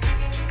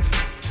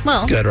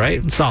 well, it's good,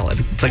 right? It's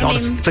solid. It's like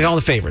it's like all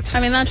the favorites. I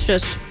mean, that's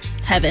just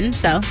heaven,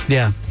 so...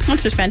 Yeah.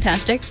 That's just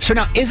fantastic. So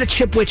now, is a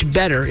chipwich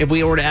better if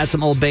we were to add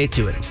some Old Bay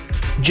to it?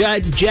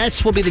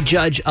 Jess will be the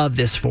judge of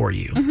this for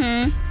you.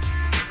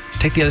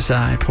 Take the other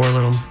side, pour a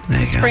little. There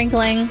you go.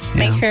 Sprinkling.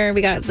 Make sure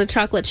we got the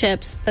chocolate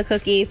chips, the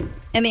cookie,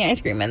 and the ice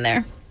cream in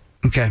there.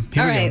 Okay,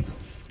 All right.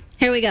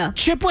 Here we go.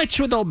 Chipwich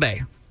with Old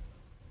Bay.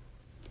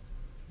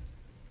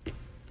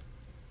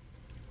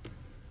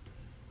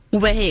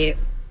 Wait.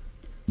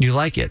 You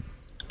like it?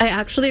 I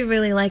actually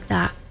really like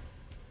that.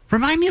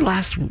 Remind me,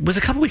 was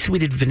a couple weeks ago we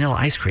did vanilla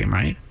ice cream,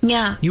 right?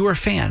 Yeah. You were a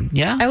fan,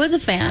 yeah? I was a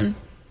fan.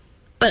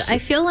 But I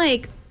feel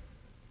like,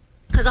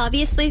 because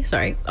obviously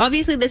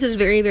this is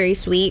very, very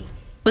sweet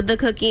with the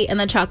cookie and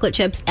the chocolate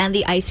chips and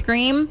the ice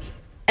cream.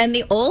 And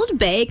the Old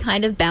Bay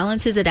kind of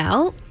balances it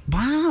out.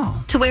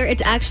 Wow. To where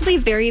it's actually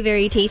very,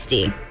 very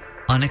tasty.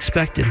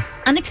 Unexpected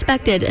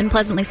And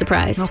pleasantly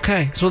surprised.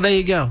 Okay, so there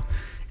you go.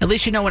 At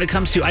least you know when it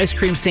comes to ice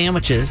cream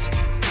sandwiches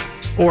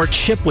or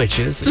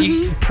chipwiches,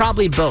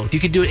 probably both. You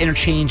could do it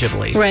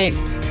interchangeably. Right.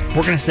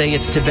 we're going to say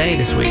it's today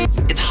this week.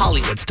 It's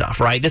Hollywood stuff,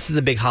 right? This is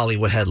the big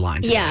Hollywood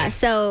headline today. Yeah,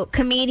 so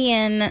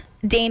comedian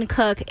Dane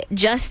Cook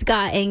just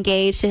got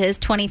engaged to his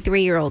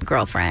 23-year-old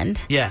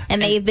girlfriend. Yeah. And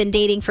they've been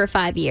dating for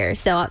 5 years.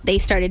 So they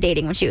started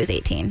dating when she was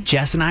 18.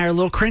 Jess and I are a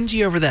little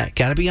cringy over that.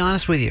 Got to be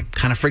honest with you.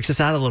 Kind of freaks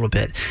us out a little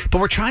bit. But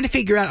we're trying to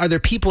figure out, are there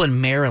people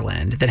in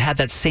Maryland that have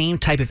that same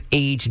type of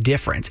age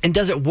difference? And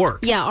does it work?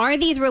 Yeah, are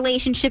these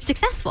relationships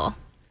successful?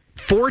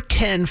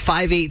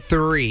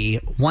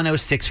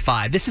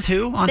 410-583-1065. This is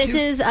who? This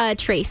is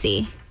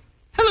Tracy.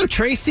 Hello,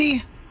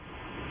 Tracy.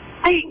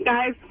 Hey,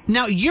 guys.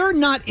 Now, you're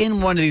not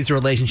in one of these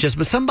relationships,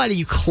 but somebody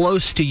you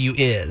close to you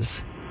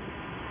is.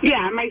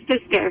 Yeah, my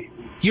sister.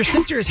 Your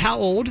sister is how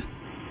old?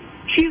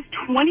 She's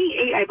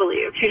 28, I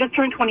believe. She just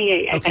turned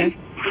 28, I think.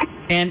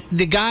 And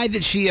the guy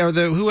that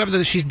whoever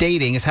that she's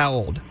dating is how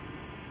old?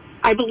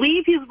 I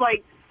believe he's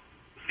like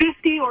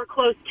 50 or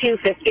close to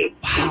 50.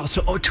 Wow,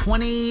 so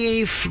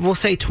 20, we'll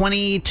say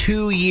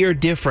 22-year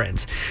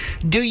difference.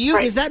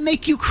 Does that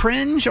make you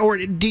cringe, or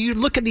do you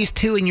look at these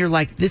two and you're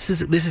like, this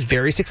is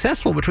very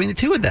successful between the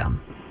two of them?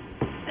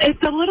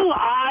 It's a little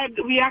odd.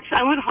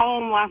 I went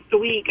home last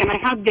week and I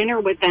had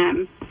dinner with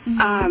them.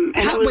 And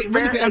wait,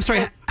 really quick, I'm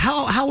sorry.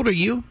 How old are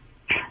you?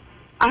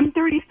 I'm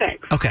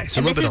 36. Okay, so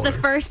And a this little is bit the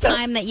older. first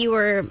time that you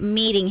were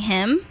meeting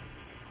him?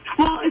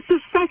 Well, it's the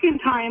second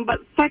time, but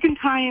first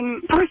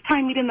time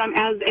meeting them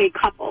as a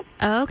couple.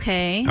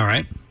 Okay. All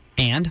right.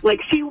 And? Like,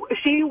 she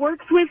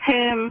works with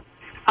him.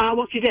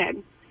 She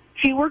did.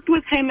 She worked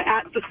with him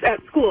at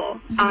school.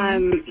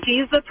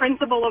 He's the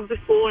principal of the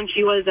school, and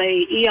she was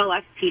a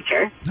ELS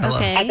teacher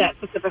at that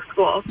specific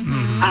school.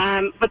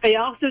 But they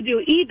also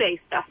do eBay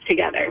stuff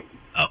together.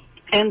 Oh.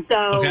 And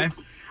so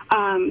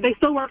they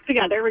still work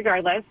together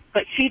regardless,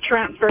 but she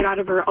transferred out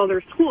of her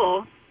other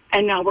school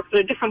and now works at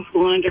a different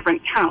school in a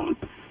different town.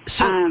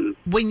 So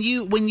when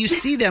you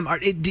see them,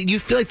 do you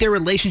feel like their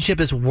relationship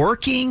is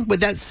working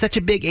with that such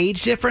a big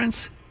age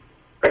difference?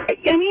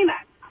 I mean,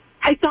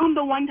 I saw him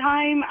the one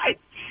time.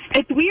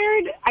 It's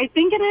weird. I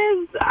think it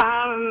is.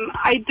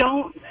 I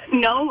don't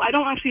know. I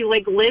don't actually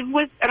live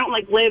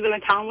in a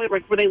town where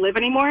they live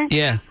anymore.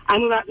 Yeah. I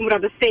moved out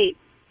of the state.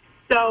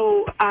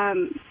 So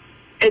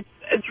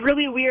it's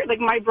really weird. Like,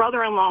 my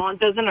brother-in-law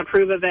doesn't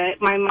approve of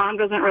it. My mom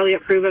doesn't really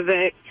approve of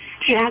it.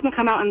 She hasn't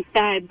come out and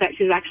said that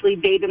she's actually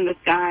dating this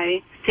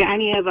guy to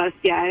any of us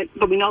yet,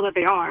 but we know that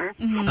they are.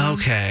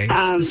 Okay.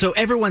 So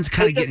everyone's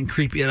kind of getting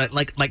creepy,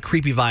 like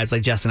creepy vibes,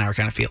 like Jess and I are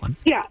kind of feeling.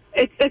 Yeah,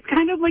 it's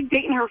kind of like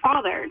dating her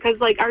father, because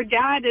like our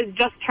dad is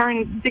just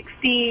turned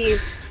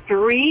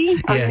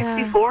 63 or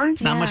 64.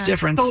 It's not much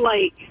difference. So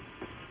like,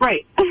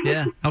 right.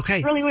 Yeah. Okay.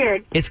 It's really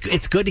weird.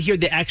 It's good to hear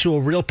the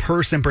actual real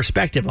person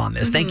perspective on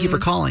this. Thank you for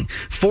calling.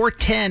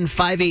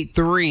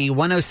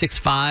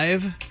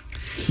 410-583-1065.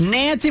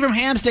 Nancy from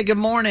Hampstead, good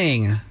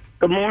morning.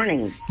 Good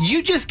morning.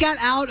 You just got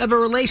out of a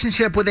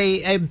relationship with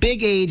a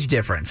big age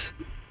difference.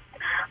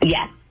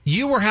 Yes.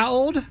 You were how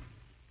old?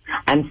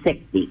 I'm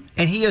 60.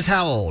 And he is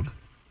how old?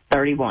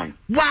 31.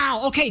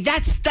 Wow. Okay,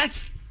 that's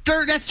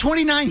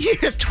 29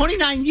 years.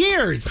 29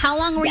 years. How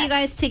long were you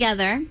guys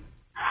together?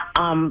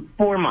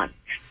 4 months.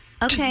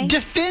 Okay.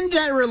 Defend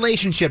that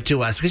relationship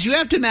to us, because you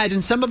have to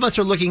imagine some of us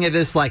are looking at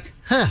this like,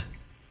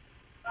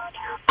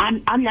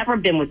 I've never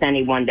been with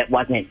anyone that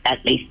wasn't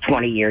at least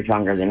 20 years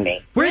younger than me.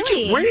 Where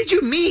did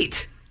you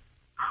meet?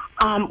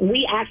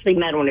 We actually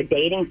met on a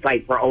dating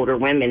site for older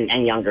women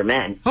and younger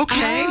men.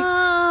 Okay.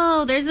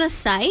 Oh, there's a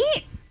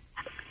site?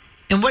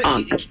 And what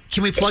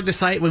can we plug the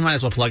site? We might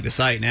as well plug the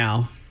site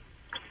now.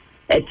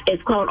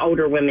 It's called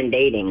Older Women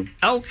Dating.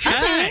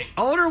 Okay.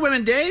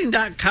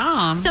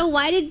 Olderwomendating.com. So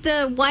why did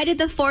the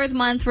 4th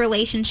month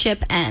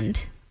relationship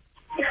end?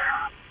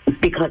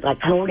 Because I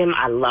told him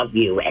I love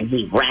you, and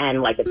he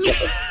ran like a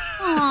chicken.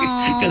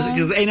 Because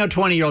ain't no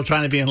 20-year-old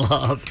trying to be in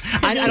love.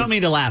 I don't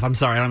mean to laugh. I'm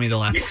sorry. I don't mean to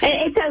laugh.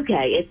 It's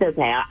okay. It's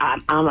okay.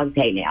 I'm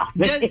okay now.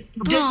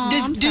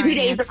 I'm 2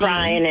 days of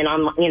crying, and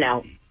I'm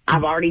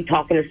already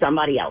talking to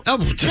somebody else. Oh,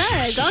 good.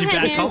 Go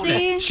ahead,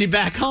 Nancy. She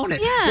back on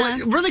it. Yeah.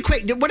 Well, really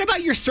quick, what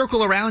about your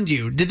circle around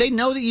you? Did they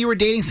know that you were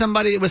dating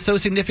somebody that was so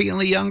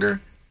significantly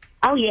younger?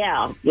 Oh,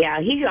 yeah. Yeah,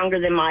 he's younger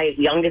than my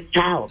youngest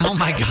child. Oh,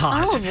 my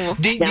God.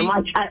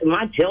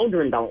 My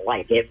children don't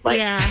like it, but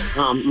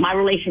my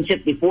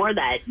relationship before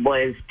that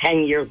was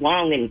 10 years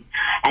long, and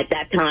at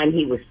that time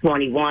he was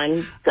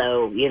 21,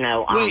 so,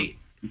 Wait,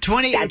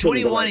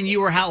 21 and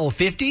you were how old,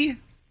 50?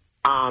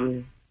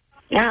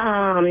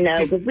 No,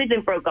 because we've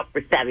been broke up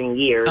for 7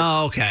 years.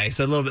 Oh, okay.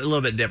 So a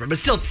little bit different, but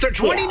still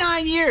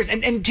 29 years.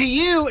 And to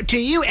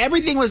you,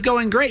 everything was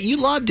going great. You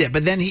loved it,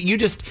 but then he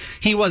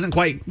wasn't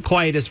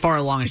quite as far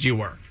along as you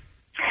were.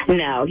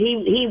 No,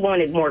 he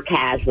wanted more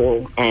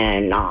casual,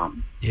 and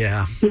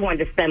he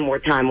wanted to spend more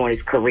time on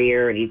his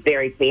career, and he's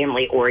very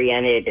family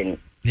oriented, and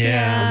he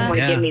didn't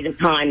want to give me the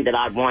time that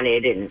I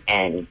wanted,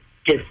 and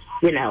just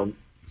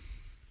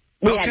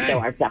we had to go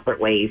our separate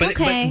ways. But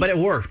it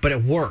worked. But the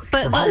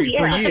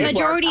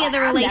majority of the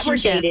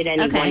relationships. I've never dated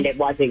anyone that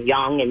wasn't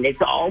young, and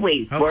it's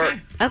always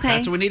worked. Okay.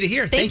 That's what we need to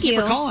hear. Thank you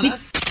you for calling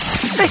us.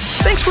 Hey,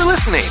 thanks for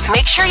listening.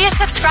 Make sure you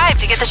subscribe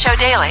to get the show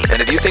daily.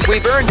 And if you think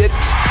we've earned it,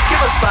 give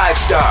us 5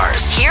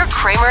 stars. Hear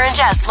Kramer and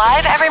Jess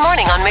live every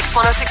morning on Mix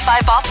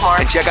 106.5 Baltimore.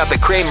 And check out the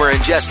Kramer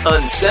and Jess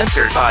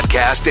Uncensored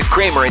podcast at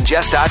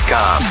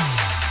kramerandjess.com.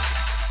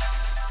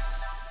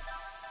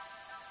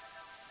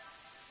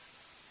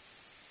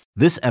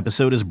 This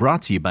episode is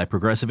brought to you by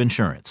Progressive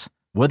Insurance.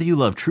 Whether you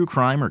love true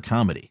crime or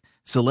comedy,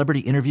 celebrity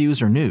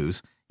interviews or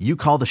news, you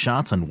call the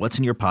shots on what's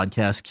in your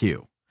podcast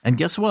queue. And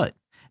guess what?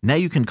 Now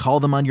you can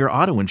call them on your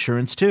auto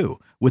insurance too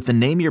with the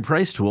Name Your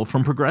Price tool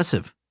from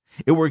Progressive.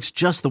 It works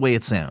just the way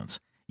it sounds.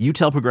 You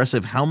tell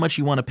Progressive how much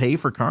you want to pay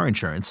for car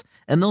insurance,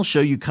 and they'll show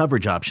you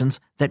coverage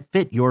options that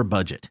fit your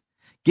budget.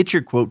 Get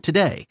your quote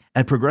today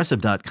at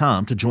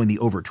Progressive.com to join the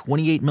over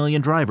 28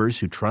 million drivers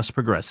who trust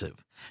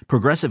Progressive.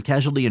 Progressive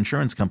Casualty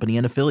Insurance Company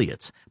and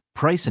Affiliates.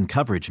 Price and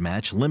coverage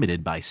match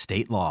limited by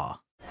state law.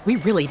 We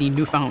really need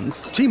new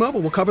phones. T-Mobile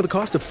will cover the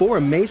cost of 4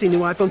 amazing new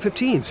iPhone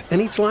 15s, and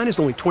each line is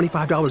only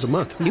 $25 a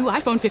month. New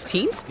iPhone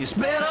 15s? It's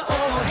better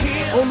over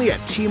here. Only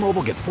at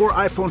T-Mobile, get 4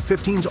 iPhone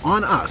 15s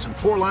on us and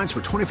 4 lines for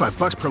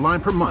 $25 per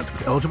line per month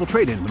with eligible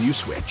trade-in when you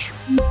switch.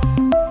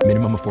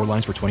 Minimum of 4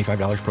 lines for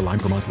 $25 per line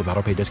per month with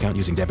autopay discount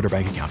using debit or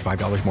bank account.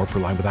 $5 more per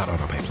line without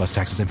autopay, plus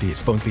taxes and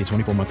fees. Phone fee at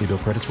 24 monthly bill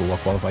credits for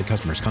well-qualified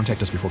customers.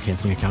 Contact us before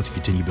canceling account to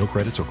continue bill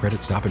credits or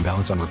credit stop and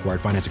balance on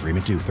required finance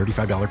agreement due.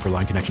 $35 per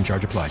line connection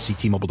charge applies. See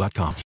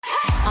T-Mobile.com.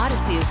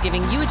 Odyssey is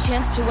giving you a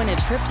chance to win a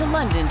trip to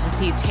London to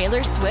see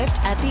Taylor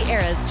Swift at the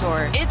Eras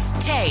Tour. It's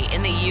Tay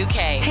in the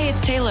UK. Hey,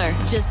 it's Taylor.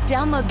 Just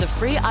download the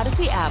free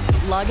Odyssey app,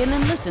 log in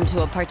and listen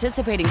to a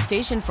participating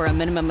station for a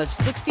minimum of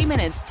 60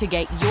 minutes to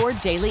get your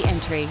daily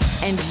entry.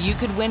 And you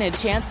could win a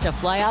chance to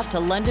fly off to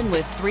London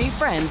with 3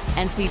 friends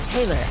and see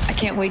Taylor. I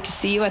can't wait to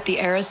see you at the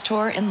Eras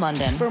Tour in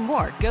London. For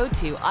more, go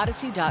to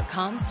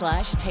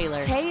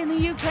odyssey.com/Taylor. Tay in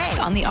the UK. It's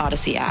on the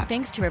Odyssey app.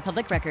 Thanks to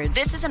Republic Records.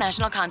 This is a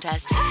national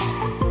contest.